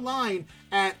 drop us a line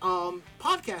at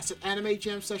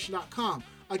podcast@animejamsession.com.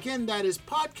 Again, that is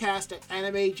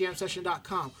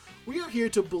podcast@animejamsession.com. We are here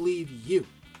to believe you.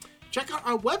 Check out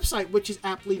our website, which is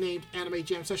aptly named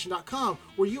animejamsession.com,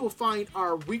 where you will find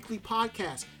our weekly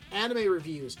podcast, anime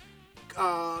reviews,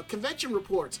 convention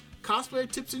reports, cosplayer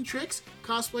tips and tricks,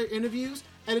 cosplayer interviews,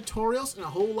 editorials, and a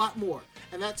whole lot more.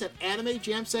 And that's at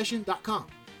animejamsession.com.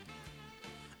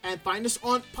 And find us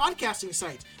on podcasting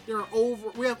sites. We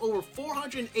have over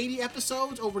 480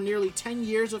 episodes, over nearly 10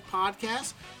 years of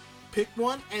podcasts. Pick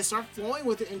one and start flowing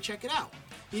with it and check it out.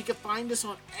 You can find us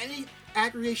on any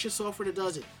aggregation software that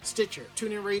does it. Stitcher,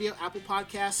 TuneIn Radio, Apple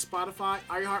Podcasts, Spotify,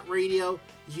 iHeartRadio,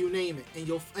 you name it, and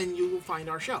you will find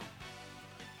our show.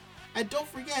 And don't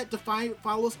forget to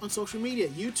follow us on social media,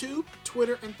 YouTube,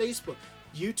 Twitter, and Facebook.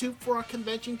 YouTube for our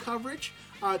convention coverage,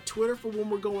 Twitter for when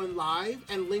we're going live,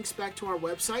 and links back to our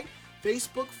website.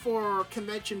 Facebook for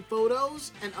convention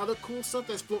photos and other cool stuff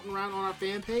that's floating around on our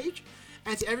fan page.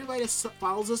 And to everybody that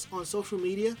follows us on social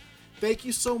media, thank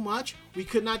you so much. We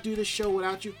could not do this show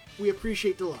without you. We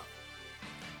appreciate the love.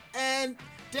 And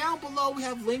down below we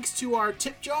have links to our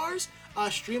tip jars,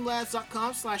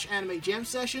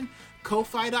 streamlabs.com/animejamsession,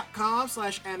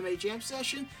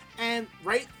 ko-fi.com/animejamsession, and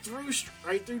right through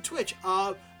Twitch,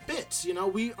 bits.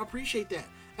 We appreciate that.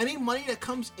 Any money that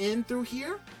comes in through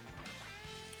here,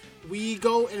 we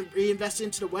go and reinvest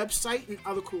into the website and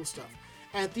other cool stuff.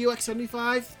 And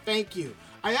TheoX75, thank you.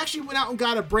 I actually went out and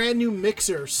got a brand new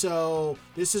mixer, so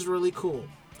this is really cool.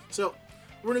 So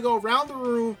we're going to go around the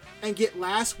room and get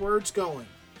last words going.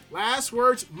 Last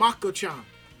words, Mako-chan.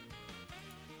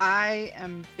 I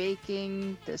am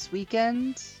baking this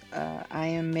weekend. I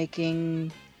am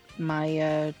making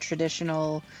my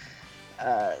traditional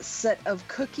set of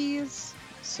cookies.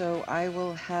 So I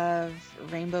will have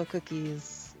rainbow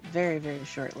cookies very, very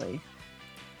shortly.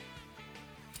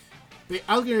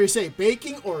 I was going to say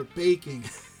baking or baking.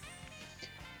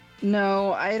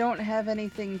 No, I don't have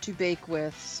anything to bake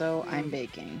with, so I'm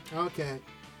baking. Okay.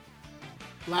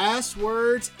 Last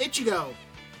words, Ichigo.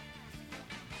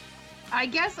 I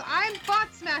guess I'm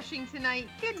bot smashing tonight.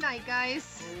 Good night,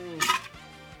 guys.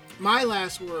 My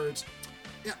last words.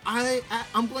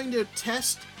 I'm going to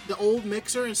test the old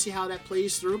mixer and see how that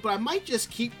plays through, but I might just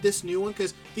keep this new one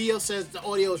because Theo says the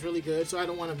audio is really good, so I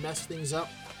don't want to mess things up.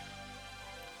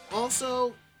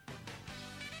 Also,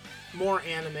 more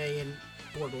anime and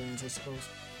Borderlands, I suppose.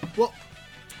 Well,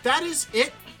 that is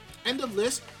it. End of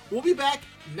list. We'll be back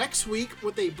next week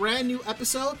with a brand new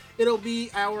episode. It'll be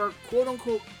our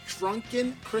quote-unquote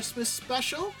drunken Christmas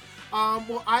special.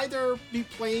 We'll either be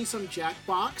playing some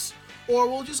Jackbox, or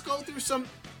we'll just go through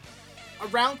a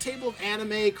round table of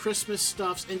anime Christmas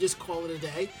stuffs and just call it a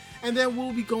day. And then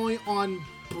we'll be going on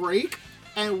break,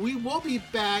 and we will be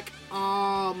back,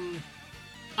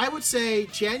 I would say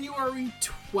January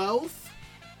 12th,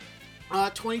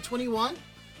 2021.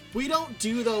 We don't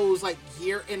do those like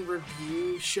year-end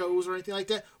review shows or anything like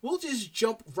that. We'll just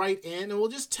jump right in and we'll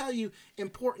just tell you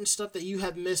important stuff that you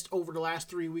have missed over the last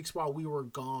 3 weeks while we were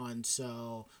gone.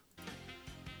 So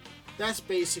that's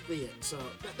basically it. So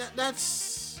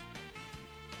that's...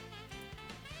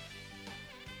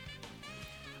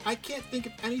 I can't think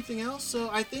of anything else, so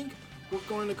I think we're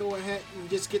going to go ahead and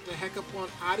just get the heck up on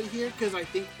out of here because I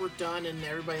think we're done and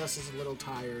everybody else is a little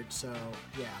tired. So,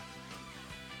 yeah.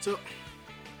 So...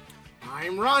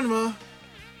 I'm Ranma.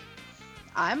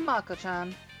 I'm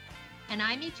Mako-chan. And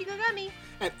I'm Ichigo Gummy.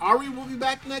 And Ari will be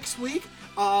back next week.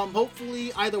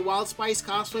 Hopefully either Wild Spice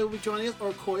Cosplay will be joining us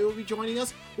or Koi will be joining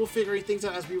us. We'll figure things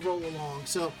out as we roll along.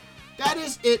 So that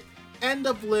is it. End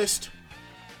of list.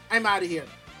 I'm out of here.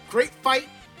 Great fight.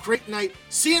 Great night.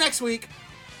 See you next week.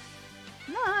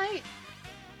 Night.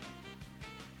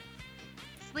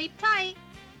 Sleep tight.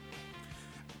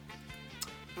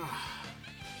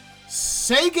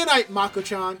 Say goodnight,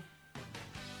 Mako-chan.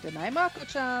 Good night,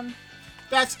 Mako-chan.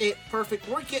 That's it. Perfect.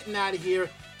 We're getting out of here.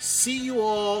 See you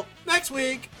all next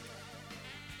week.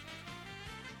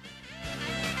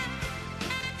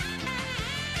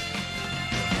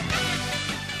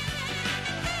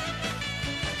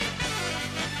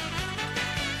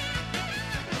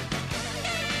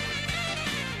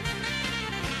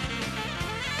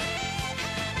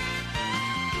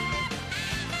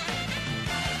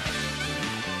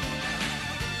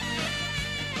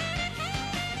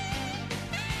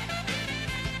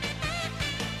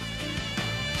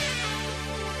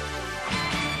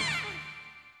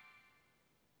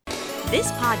 This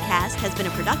podcast has been a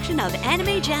production of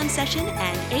Anime Jam Session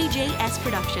and AJS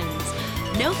Productions.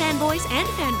 No fanboys and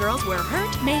fangirls were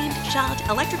hurt, maimed, shot,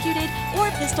 electrocuted,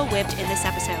 or pistol whipped in this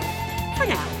episode. For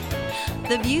now.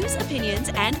 The views, opinions,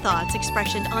 and thoughts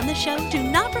expressed on the show do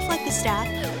not reflect the staff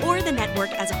or the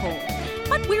network as a whole.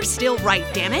 But we're still right,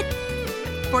 damn it!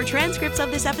 For transcripts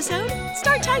of this episode,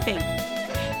 start typing.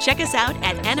 Check us out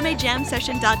at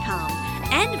animejamsession.com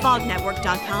and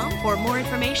vognetwork.com for more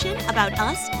information about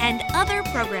us and other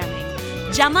programming.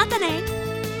 Jamatane!